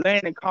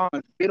 Landon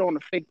Collins bit on the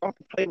fake. Thought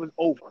the play was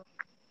over.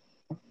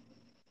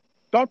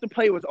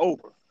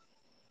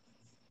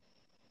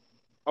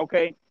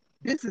 Okay?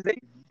 This is a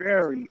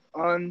very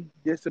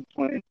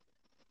undisciplined,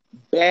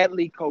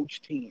 badly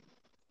coached team.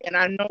 And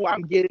I know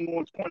I'm getting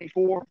on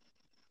 24.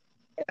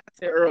 As I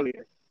said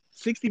earlier,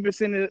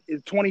 60%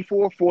 is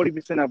 24,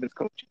 40% of it's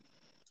coaching.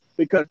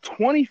 Because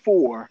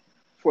 24,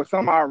 for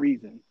some odd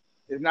reason,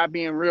 is not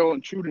being real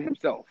and true to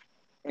himself.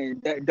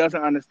 and that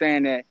doesn't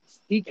understand that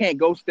he can't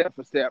go step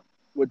for step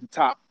with the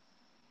top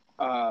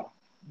uh,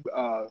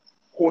 uh,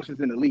 horses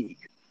in the league.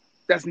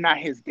 That's not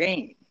his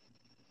game.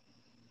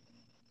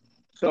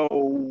 So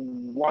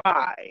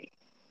why?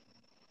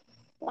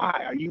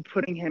 Why are you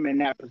putting him in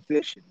that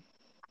position?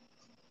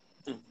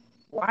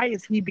 Why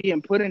is he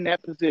being put in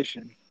that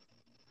position?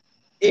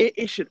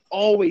 It should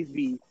always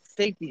be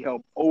safety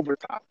help over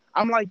top.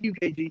 I'm like you,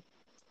 KG.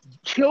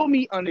 Kill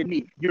me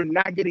underneath. You're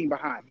not getting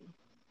behind me.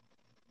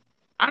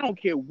 I don't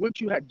care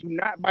what you have. Do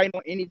not bite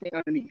on anything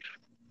underneath.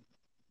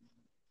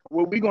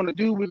 What we're going to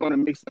do, we're going to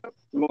mix up.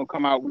 We're going to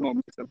come out. We're going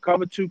to mix up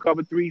cover 2,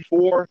 cover 3,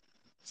 4,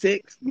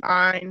 6,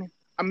 9.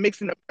 I'm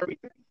mixing up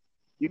everything.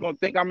 You're going to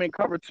think I'm in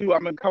cover 2.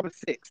 I'm in cover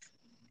 6.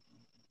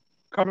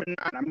 Cover 9.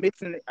 I'm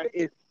mixing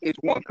it. It's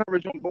one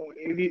coverage.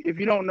 If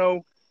you don't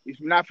know, if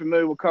you're not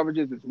familiar with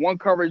coverages, it's one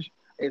coverage.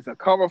 It's a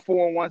cover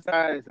 4 on one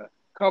side. It's a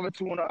cover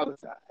 2 on the other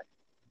side.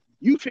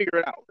 You figure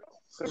it out, though,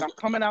 because I'm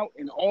coming out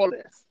in all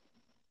this.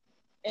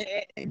 And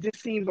it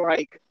just seems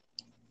like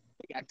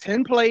they got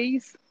 10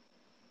 plays,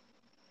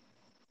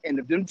 and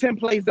if them 10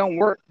 plays don't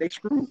work, they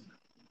screwed.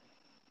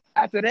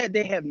 After that,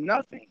 they have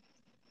nothing.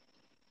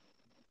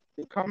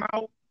 They come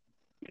out,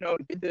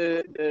 get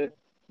the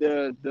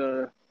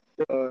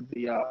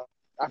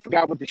I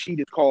forgot what the sheet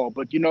is called,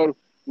 but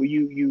when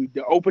you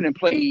the opening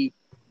play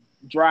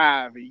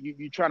drive,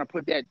 you trying to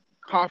put that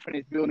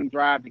confidence building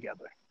drive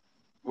together.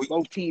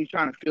 Both teams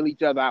trying to fill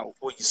each other out.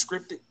 Well, you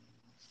scripted.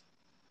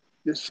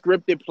 The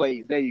scripted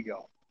plays. There you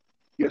go.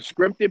 Your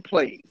scripted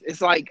plays.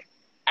 It's like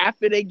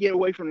after they get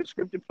away from the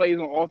scripted plays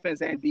on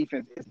offense and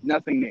defense, it's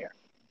nothing there.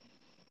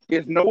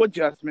 There's no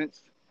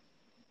adjustments.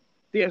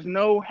 There's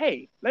no,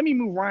 hey, let me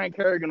move Ryan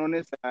Kerrigan on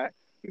this side.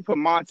 We put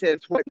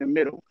Montez Sweat in the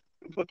middle.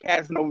 We put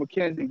Casanova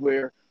McKenzie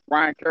where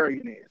Ryan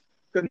Kerrigan is.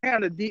 Because now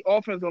the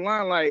offensive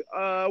line, like,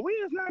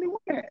 where's 91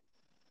 at?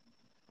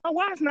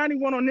 Why is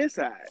 91 on this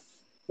side?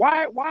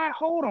 Why?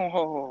 Hold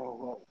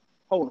on.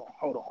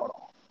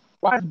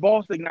 Why is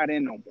Bostic not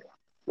in no more?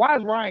 Why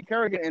is Ryan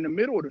Kerrigan in the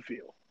middle of the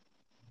field?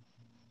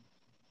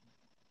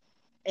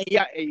 And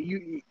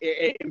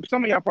and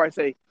some of y'all probably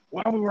say,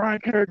 why would Ryan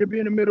Kerrigan be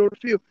in the middle of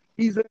the field?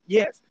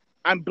 Yes,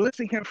 I'm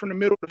blitzing him from the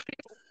middle of the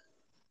field.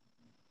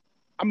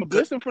 I'm going to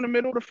blitz him from the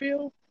middle of the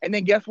field, and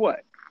then guess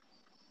what?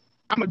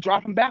 I'm going to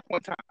drop him back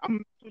one time.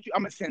 I'm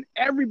going to send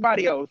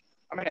everybody else.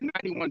 I'm going to have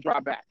 91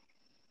 drop back.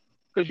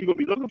 Because you're going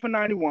to be looking for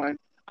 91.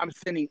 I'm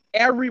sending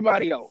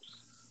everybody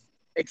else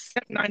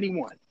except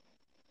 91.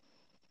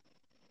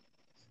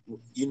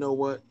 You know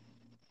what?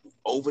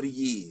 Over the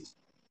years,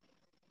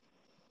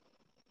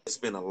 it's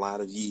been a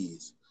lot of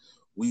years,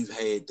 we've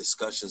had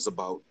discussions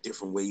about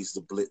different ways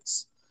to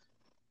blitz.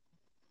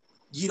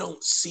 You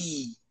don't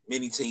see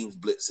many teams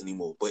blitz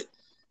anymore, but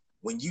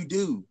when you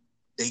do,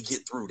 they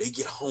get through, they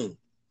get home.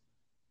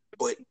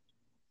 But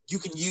you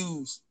can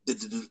use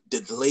the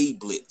delayed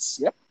blitz.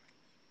 Yep.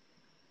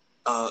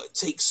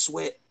 Take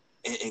Sweat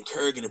and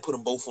Kerrigan and put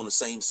them both on the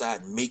same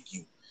side and make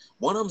you.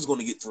 One of them's going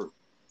to get through.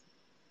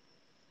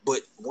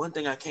 But one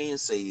thing I can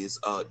say is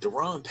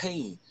Deron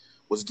Payne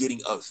was getting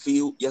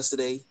upfield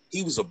yesterday.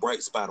 He was a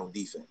bright spot on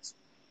defense.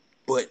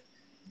 But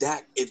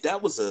if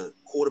that was a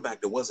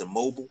quarterback that wasn't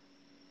mobile,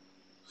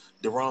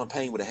 Deron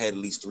Payne would have had at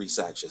least 3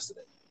 sacks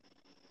yesterday.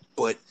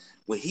 But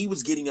when he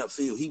was getting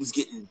upfield, he was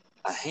getting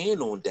a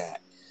hand on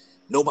that.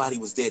 Nobody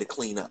was there to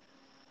clean up.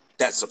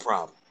 That's a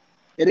problem.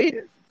 It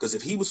is. Because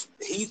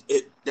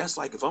that's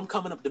like if I'm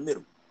coming up the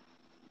middle,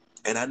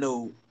 and I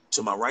know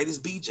to my right is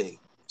BJ,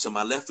 to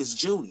my left is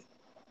Junior.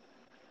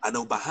 I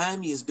know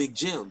behind me is Big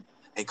Jim,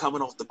 and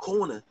coming off the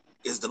corner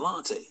is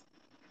Delonte.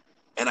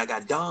 And I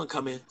got Don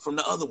coming from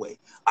the other way.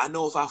 I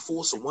know if I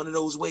force him one of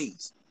those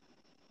ways,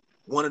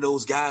 one of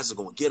those guys are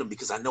going to get him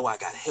because I know I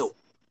got help.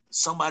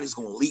 Somebody's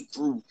going to leak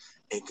through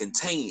and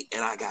contain,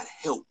 and I got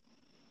help.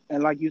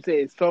 And like you said,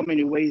 it's so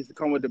many ways to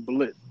come with the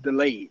blitz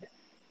delayed.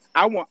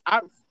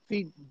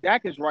 See,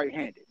 Dak is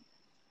right-handed.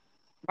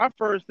 My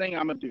first thing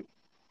I'm going to do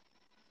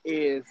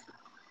is,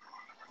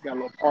 got a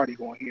little party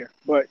going here,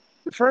 but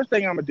the first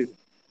thing I'm going to do,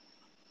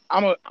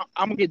 I'm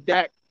gonna get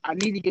Dak. I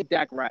need to get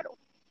Dak rattled.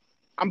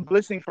 I'm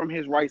blitzing from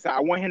his right side.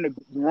 I want him to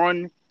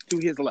run to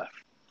his left.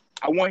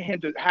 I want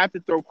him to have to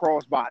throw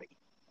cross body.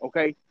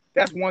 Okay,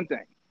 that's one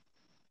thing.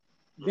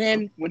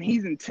 Then when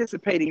he's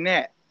anticipating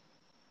that,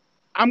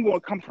 I'm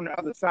going to come from the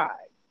other side.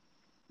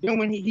 Then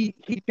when he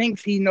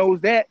thinks he knows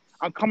that,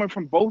 I'm coming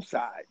from both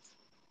sides.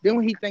 Then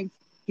when he thinks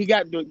he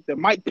got the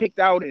mic picked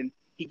out and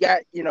he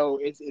got,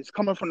 it's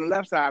coming from the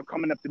left side, I'm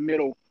coming up the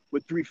middle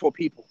with 3-4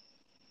 people.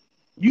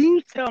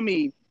 You tell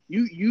me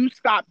you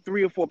stop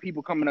 3 or 4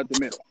 people coming up the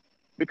middle.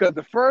 Because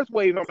the first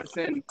wave I'm going to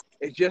send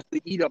is just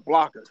to eat up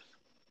blockers.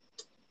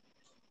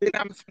 Then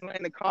I'm sending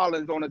Landon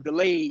Collins on a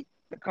delay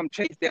to come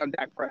chase down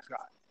Dak Prescott.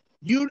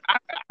 I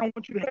don't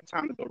want you to have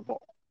time to throw the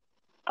ball.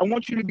 I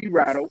want you to be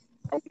rattled.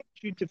 I want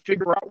you to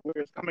figure out where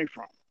it's coming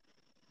from.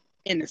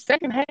 In the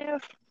second half,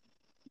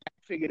 I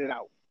figured it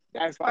out.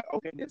 That's like,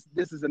 okay,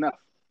 this is enough.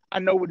 I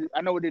know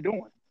what they're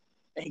doing.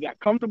 And he got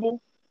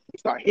comfortable. He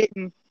started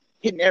hitting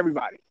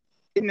everybody.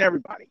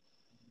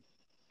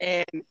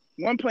 And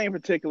one play in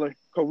particular,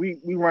 because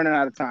we running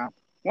out of time.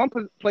 One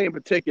play in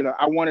particular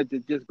I wanted to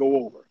just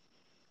go over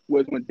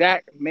was when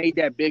Dak made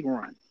that big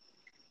run.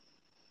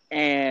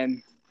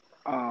 And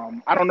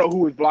I don't know who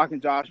was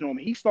blocking Josh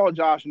Norman. He saw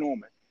Josh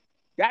Norman.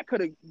 That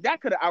could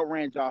have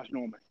outran Josh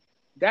Norman.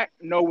 Dak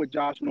know what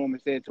Josh Norman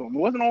said to him. It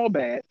wasn't all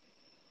bad.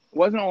 It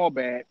wasn't all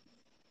bad.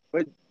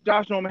 But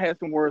Josh Norman had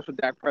some words for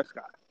Dak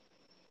Prescott.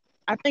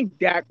 I think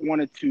Dak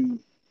wanted to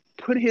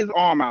put his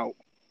arm out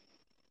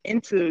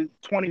into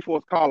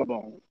 24's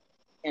collarbone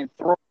and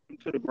throw him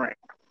to the ground.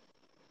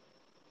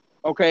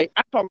 Okay,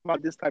 I talk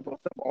about this type of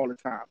stuff all the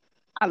time.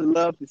 I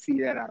love to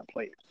see that out of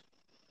players.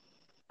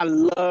 I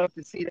love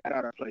to see that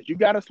out of players. You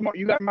got a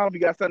mouth, you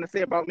got something to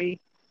say about me.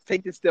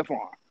 Take this stiff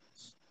arm.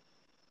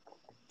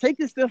 Take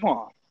this stiff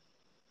arm.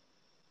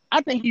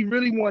 I think he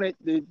really wanted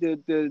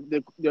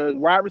the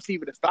wide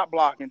receiver to stop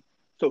blocking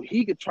so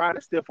he could try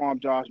to stiff arm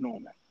Josh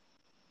Norman.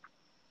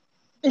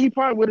 And he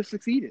probably would have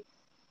succeeded.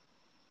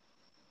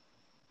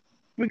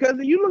 Because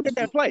if you look at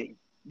that play,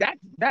 that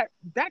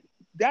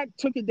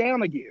took it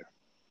down a gear.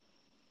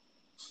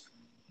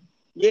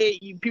 Yeah,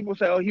 people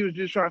say, oh, he was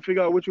just trying to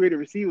figure out which way the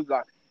receivers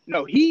are.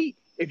 No,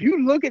 if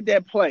you look at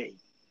that play,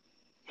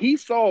 he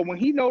saw when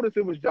he noticed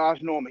it was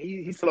Josh Norman,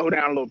 he slowed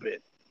down a little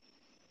bit.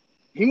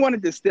 He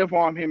wanted to stiff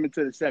arm him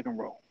into the second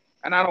row.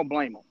 And I don't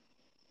blame him.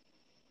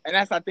 And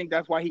I think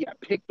that's why he got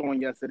picked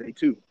on yesterday,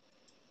 too.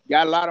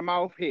 Got a lot of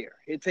mouth here.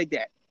 Here, take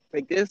that.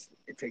 Take this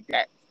and take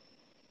that.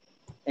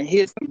 And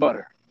here's some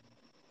butter.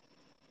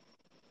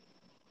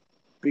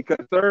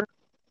 Because, sir,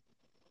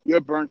 you're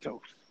burnt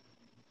toast.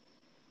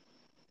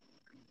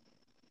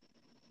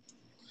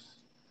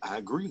 I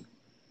agree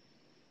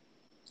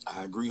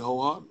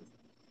wholeheartedly.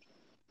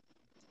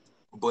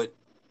 But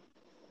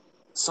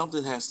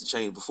something has to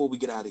change. Before we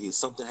get out of here,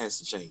 something has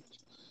to change.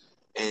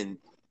 And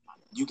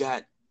you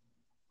got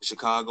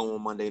Chicago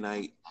on Monday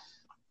night.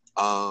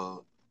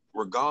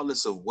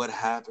 Regardless of what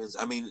happens,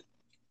 I mean,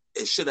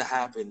 it should have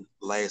happened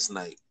last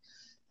night.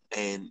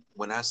 And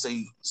when I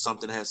say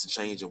something has to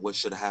change and what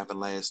should have happened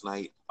last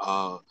night,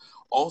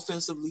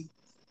 offensively,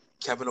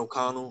 Kevin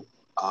O'Connell,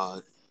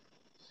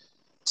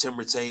 Tim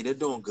Rattay, they're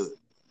doing good.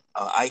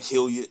 Ike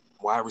Hilliard,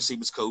 wide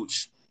receivers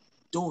coach,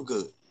 doing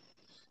good.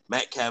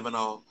 Matt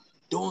Cavanaugh,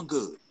 doing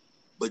good.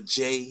 But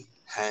Jay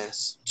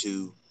has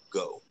to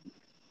go.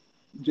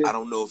 I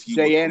don't know if you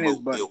would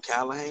promote Bill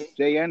Callahan.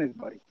 Jay and his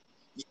buddy.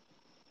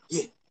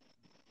 Yeah.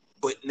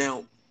 But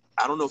now,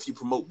 I don't know if you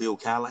promote Bill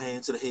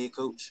Callahan to the head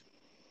coach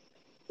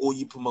or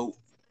you promote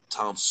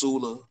Tom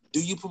Sula.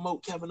 Do you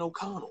promote Kevin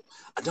O'Connell?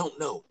 I don't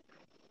know.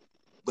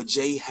 But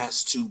Jay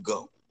has to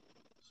go.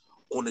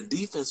 On the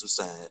defensive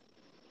side,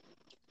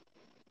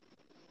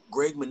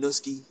 Greg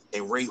Minuski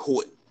and Ray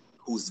Horton,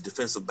 who's the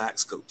defensive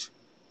backs coach,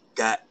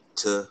 got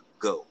to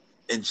go.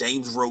 And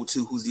James Rowe,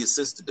 too, who's the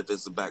assistant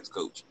defensive backs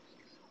coach.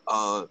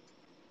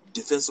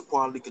 Defensive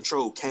quality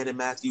control, Cannon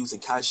Matthews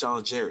and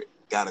Kyshawn Jarrett,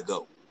 got to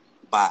go.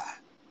 Bye.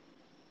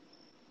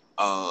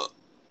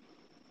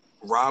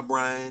 Rob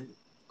Ryan,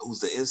 who's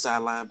the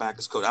inside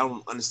linebackers coach. I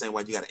don't understand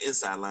why you got an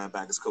inside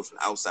linebackers coach and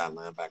an outside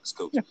linebackers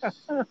coach.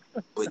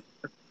 But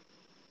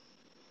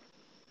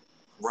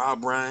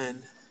Rob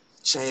Ryan,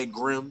 Chad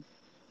Grimm,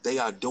 they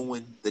are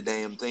doing the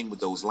damn thing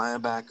with those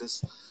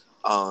linebackers.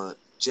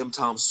 Jim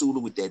Tom Sula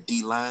with that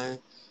D-line.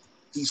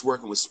 He's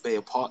working with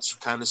spare parts,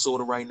 kind of,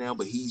 sort of right now,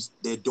 but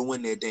they're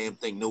doing their damn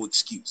thing. No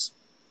excuse.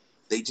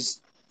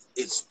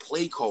 It's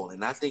play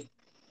calling. I think,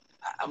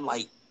 I'm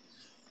like,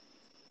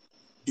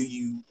 do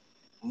you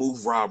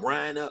move Rob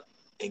Ryan up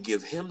and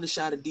give him the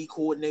shot of D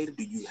coordinator?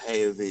 Do you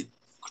have it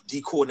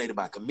D coordinated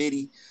by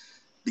committee?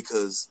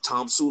 Because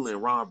Tom Sula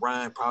and Rob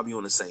Ryan probably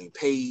on the same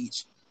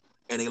page.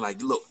 And they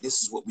like, look,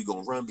 this is what we're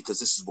going to run because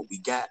this is what we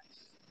got.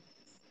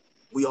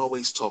 We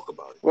always talk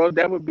about it. Well,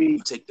 that would be...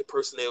 You take the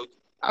personnel...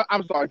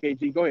 I'm sorry,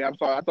 KG. Go ahead. I'm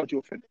sorry. I thought you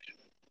were finished.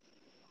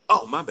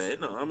 Oh, my bad.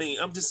 No, I mean,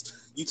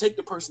 you take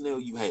the personnel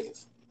you have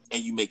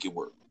and you make it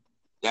work.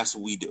 That's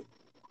what we do.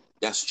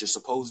 That's what you're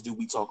supposed to do.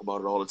 We talk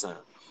about it all the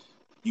time.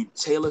 You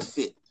tailor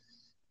fit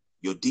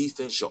your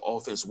defense, your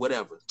offense,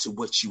 whatever, to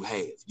what you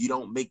have. You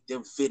don't make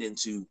them fit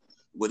into,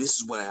 well, this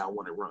is what I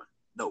want to run.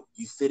 No,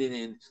 you fit it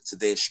in to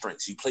their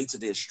strengths. You play to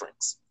their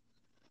strengths.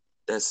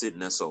 That's it,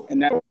 and that's all.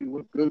 And that's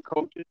what good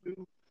coaches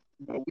do.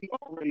 But we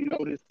already know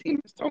this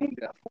team is tone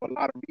deaf for a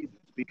lot of reasons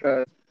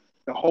because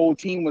the whole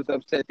team was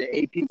upset that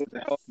AP was a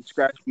healthy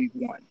scratch week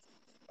 1.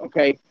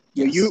 Okay?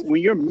 Yes. When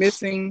you're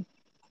missing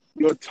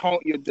the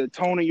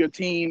tone of your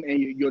team and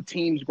your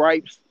team's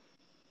gripes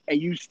and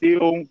you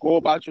still go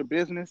about your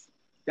business,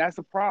 that's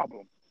a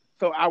problem.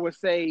 So I would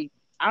say,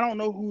 I don't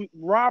know who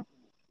Rob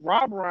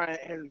Ryan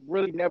has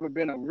really never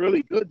been a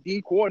really good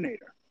D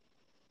coordinator.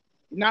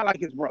 Not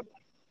like his brother.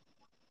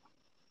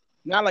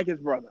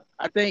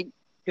 I think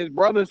his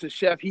brother's a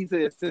chef. He's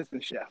an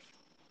assistant chef.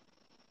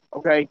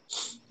 Okay?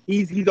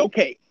 He's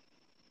okay.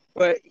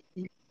 But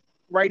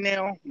right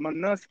now,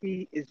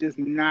 Minuski is just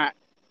not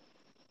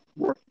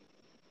working.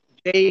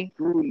 Jay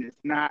Gruden is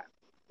not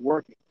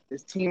working.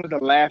 This team is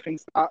a laughing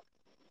stock,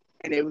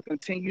 and it will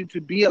continue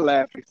to be a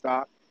laughing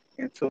stock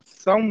until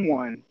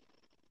someone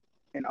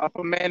and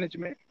upper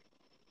management,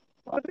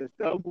 whether it's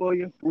Doug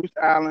Williams, Bruce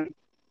Allen,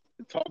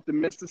 to talk to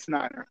Mr.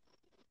 Snyder.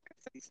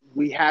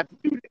 We have to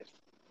do this.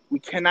 We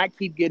cannot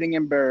keep getting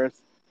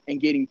embarrassed and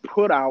getting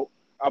put out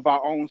of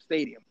our own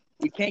stadium.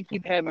 We can't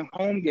keep having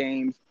home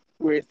games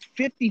where it's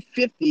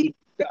 50-50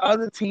 the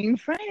other team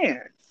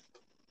fans.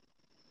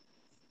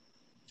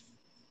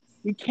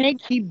 We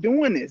can't keep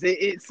doing this.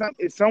 It's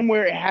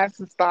somewhere it has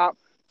to stop.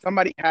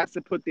 Somebody has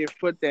to put their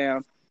foot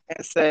down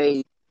and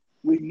say,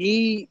 we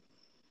need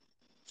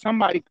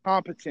somebody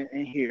competent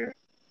in here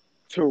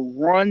to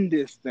run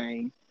this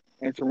thing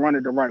and to run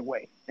it the right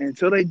way. And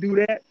until they do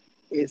that,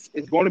 it's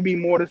going to be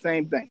more the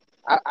same thing.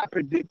 I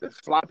predict a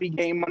sloppy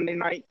game Monday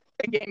night.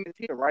 That game is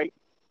here, right?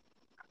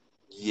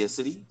 Yes,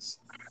 it is.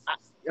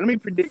 Let me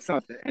predict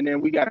something, and then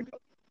we got to go.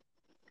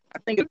 I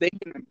think if they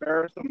can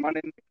embarrass on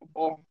Monday Night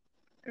Football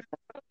in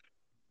front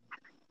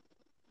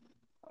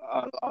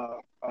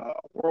of a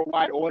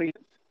worldwide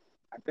audience,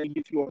 I think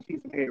you're going to see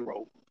some head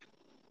rolls.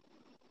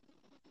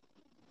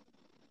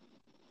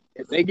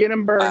 If they get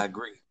embarrassed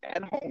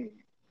at home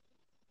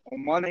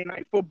on Monday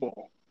Night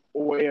Football,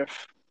 or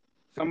if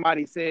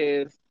somebody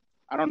says,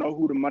 I don't know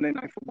who the Monday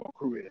Night Football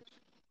crew is,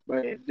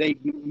 but if they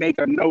make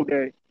a note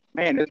that,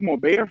 man, there's more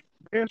Bears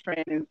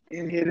fans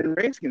in here than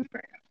Redskins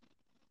fans.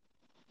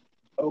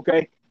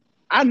 Okay?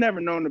 I've never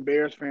known a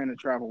Bears fan to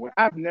travel with.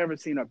 I've never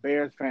seen a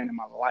Bears fan in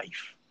my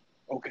life.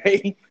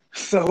 Okay?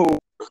 So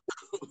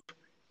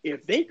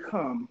if they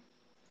come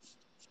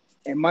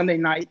and Monday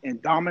night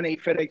and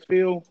dominate FedEx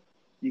Field,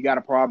 you got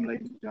a problem,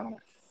 ladies and gentlemen.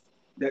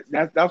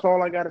 That's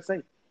all I got to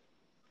say.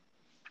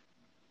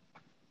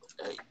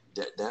 Hey,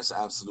 that's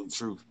absolute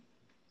truth.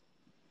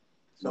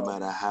 No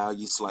matter how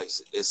you slice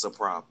it, it's a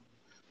problem.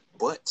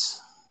 But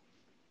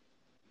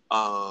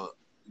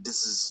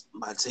this is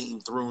my team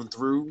through and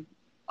through.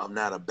 I'm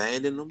not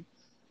abandoning them,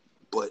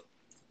 but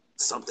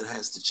something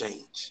has to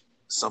change.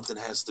 Something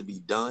has to be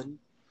done.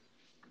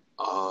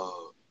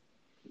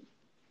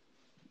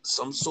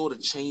 Some sort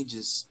of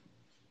changes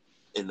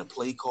in the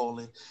play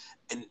calling.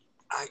 And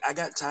I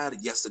got tired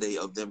of yesterday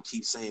of them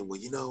keep saying, well,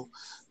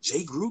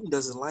 Jay Gruden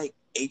doesn't like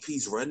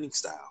AP's running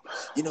style.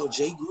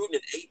 Jay Gruden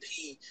and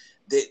AP,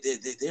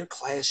 they're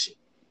clashing.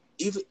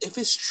 Even if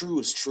it's true,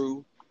 it's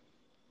true.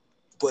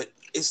 But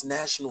it's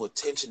national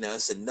attention now.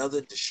 It's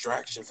another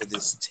distraction for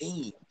this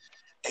team.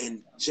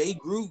 And Jay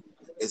Gruden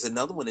is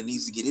another one that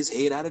needs to get his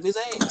head out of his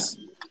ass.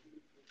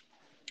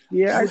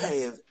 Yeah, you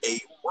have a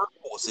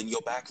workhorse in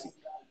your backfield,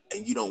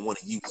 and you don't want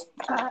to use it.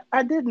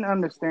 I didn't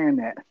understand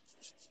that.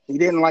 He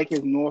didn't like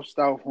his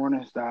north-south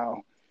running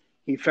style.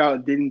 He felt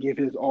it didn't give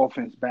his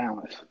offense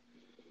balance.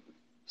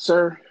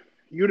 Sir,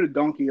 you're the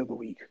donkey of the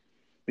week.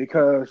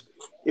 Because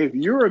if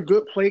you're a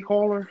good play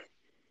caller,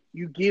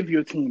 you give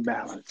your team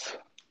balance.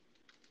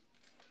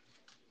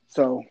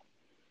 So,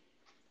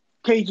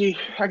 KG,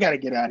 I got to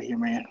get out of here,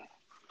 man.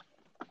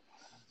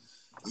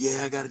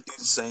 Yeah, I got to do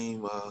the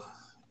same.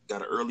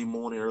 Got an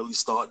early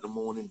start in the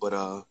morning.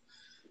 But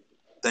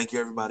thank you,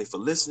 everybody, for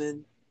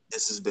listening.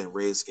 This has been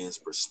Redskins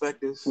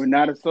Perspective. We're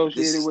not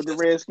associated with the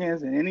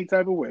Redskins in any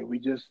type of way.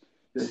 This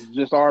is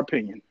just our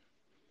opinion.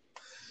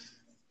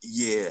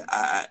 Yeah,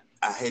 I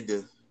had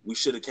to. We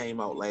should have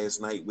came out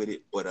last night with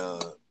it, but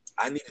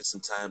I needed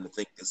some time to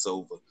think this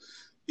over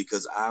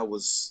because I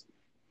was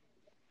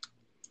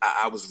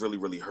really,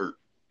 really hurt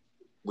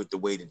with the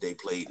way that they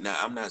played. Now,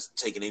 I'm not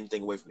taking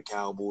anything away from the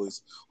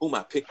Cowboys, whom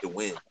I picked to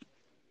win.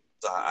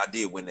 So I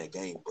did win that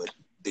game, but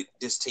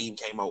this team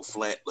came out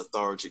flat,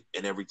 lethargic,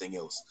 and everything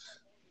else.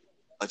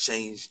 A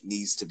change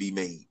needs to be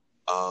made.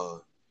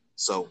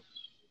 So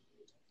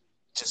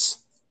just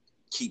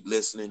keep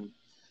listening.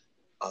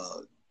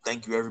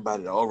 Thank you,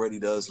 everybody that already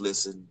does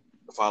listen.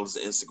 Follows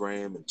the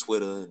Instagram and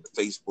Twitter and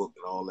Facebook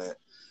and all that.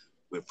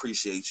 We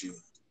appreciate you.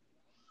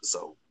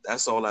 So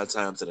that's all our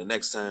time. To the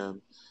next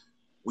time,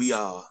 we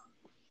are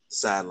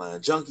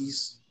Sideline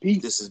Junkies.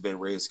 Peace. This has been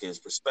Redskins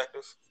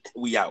Perspective.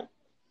 We out.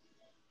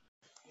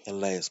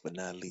 And last but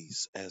not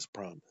least, as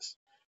promised,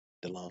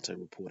 Delonte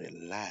reported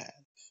live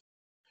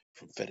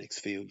from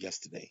FedEx Field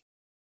yesterday.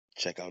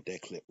 Check out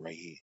that clip right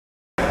here.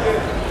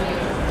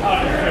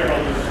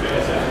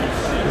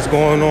 What's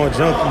going on,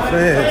 Junkie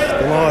fans?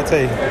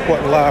 Delonte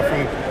reporting live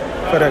from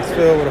FedEx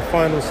Field with a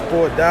final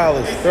score: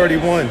 Dallas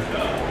 31,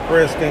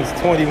 Redskins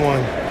 21.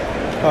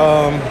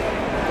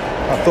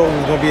 I thought we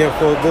was going to be in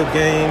for a good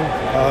game.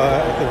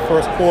 In the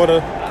first quarter,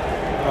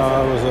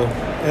 it was an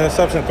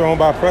interception thrown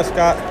by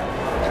Prescott,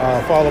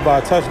 followed by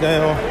a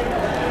touchdown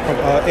from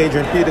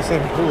Adrian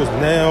Peterson, who is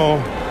now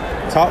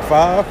top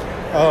 5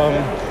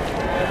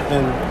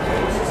 in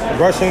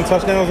rushing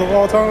touchdowns of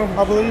all time,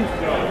 I believe.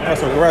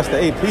 That's the rest of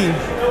AP.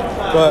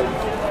 But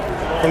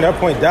from that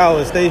point,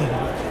 Dallas, they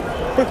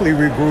quickly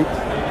regrouped,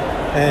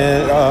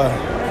 and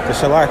the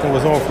shellacking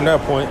was on from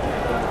that point.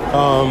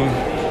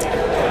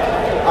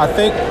 I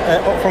think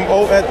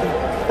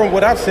from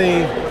what I've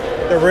seen,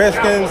 the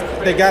Redskins,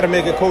 they got to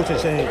make a coaching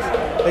change.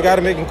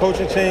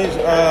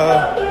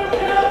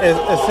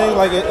 It seems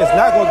like it's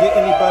not going to get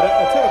any better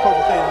until the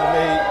coaching change is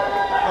made.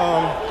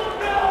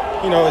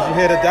 As you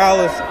hear the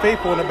Dallas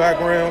faithful in the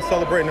background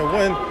celebrating a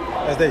win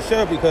as they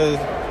should, because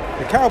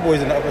the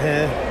Cowboys in the upper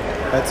hand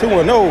at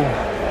 2-0.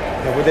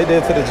 What they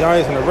did to the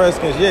Giants and the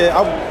Redskins,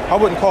 I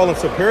wouldn't call them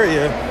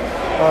superior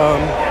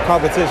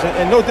competition.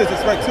 And no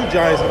disrespect to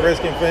Giants and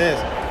Redskins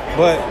fans,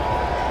 but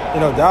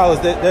Dallas,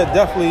 they're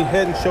definitely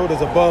head and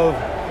shoulders above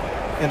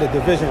in the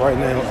division right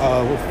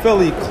now. With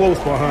Philly close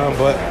behind,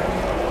 but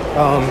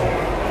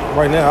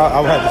right now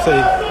I would have to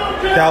say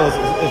Dallas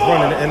is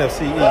running the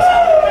NFC East.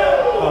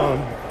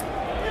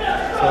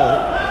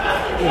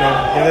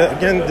 And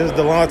again, this is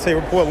Delonte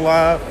report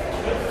live,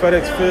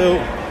 FedEx Field,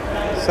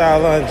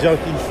 Sideline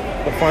Junkies.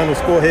 The final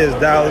score here is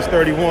Dallas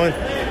 31,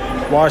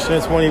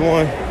 Washington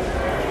 21.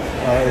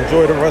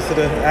 Enjoy the rest of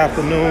the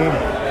afternoon,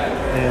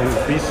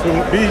 and be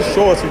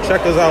sure to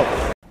check us out.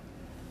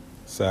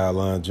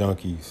 Sideline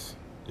Junkies,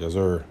 yes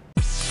sir.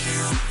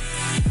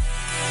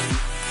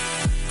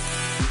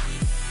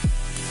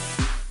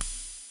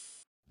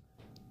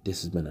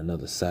 This has been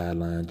another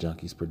Sideline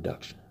Junkies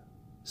production,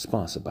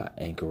 sponsored by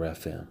Anchor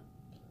FM.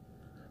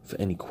 For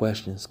any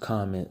questions,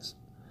 comments,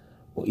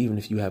 or even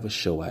if you have a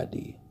show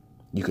idea,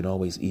 you can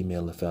always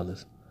email the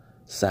fellas,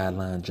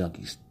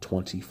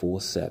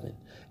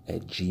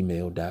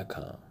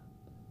 sidelinejunkies247@gmail.com.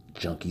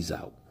 Junkies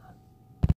out.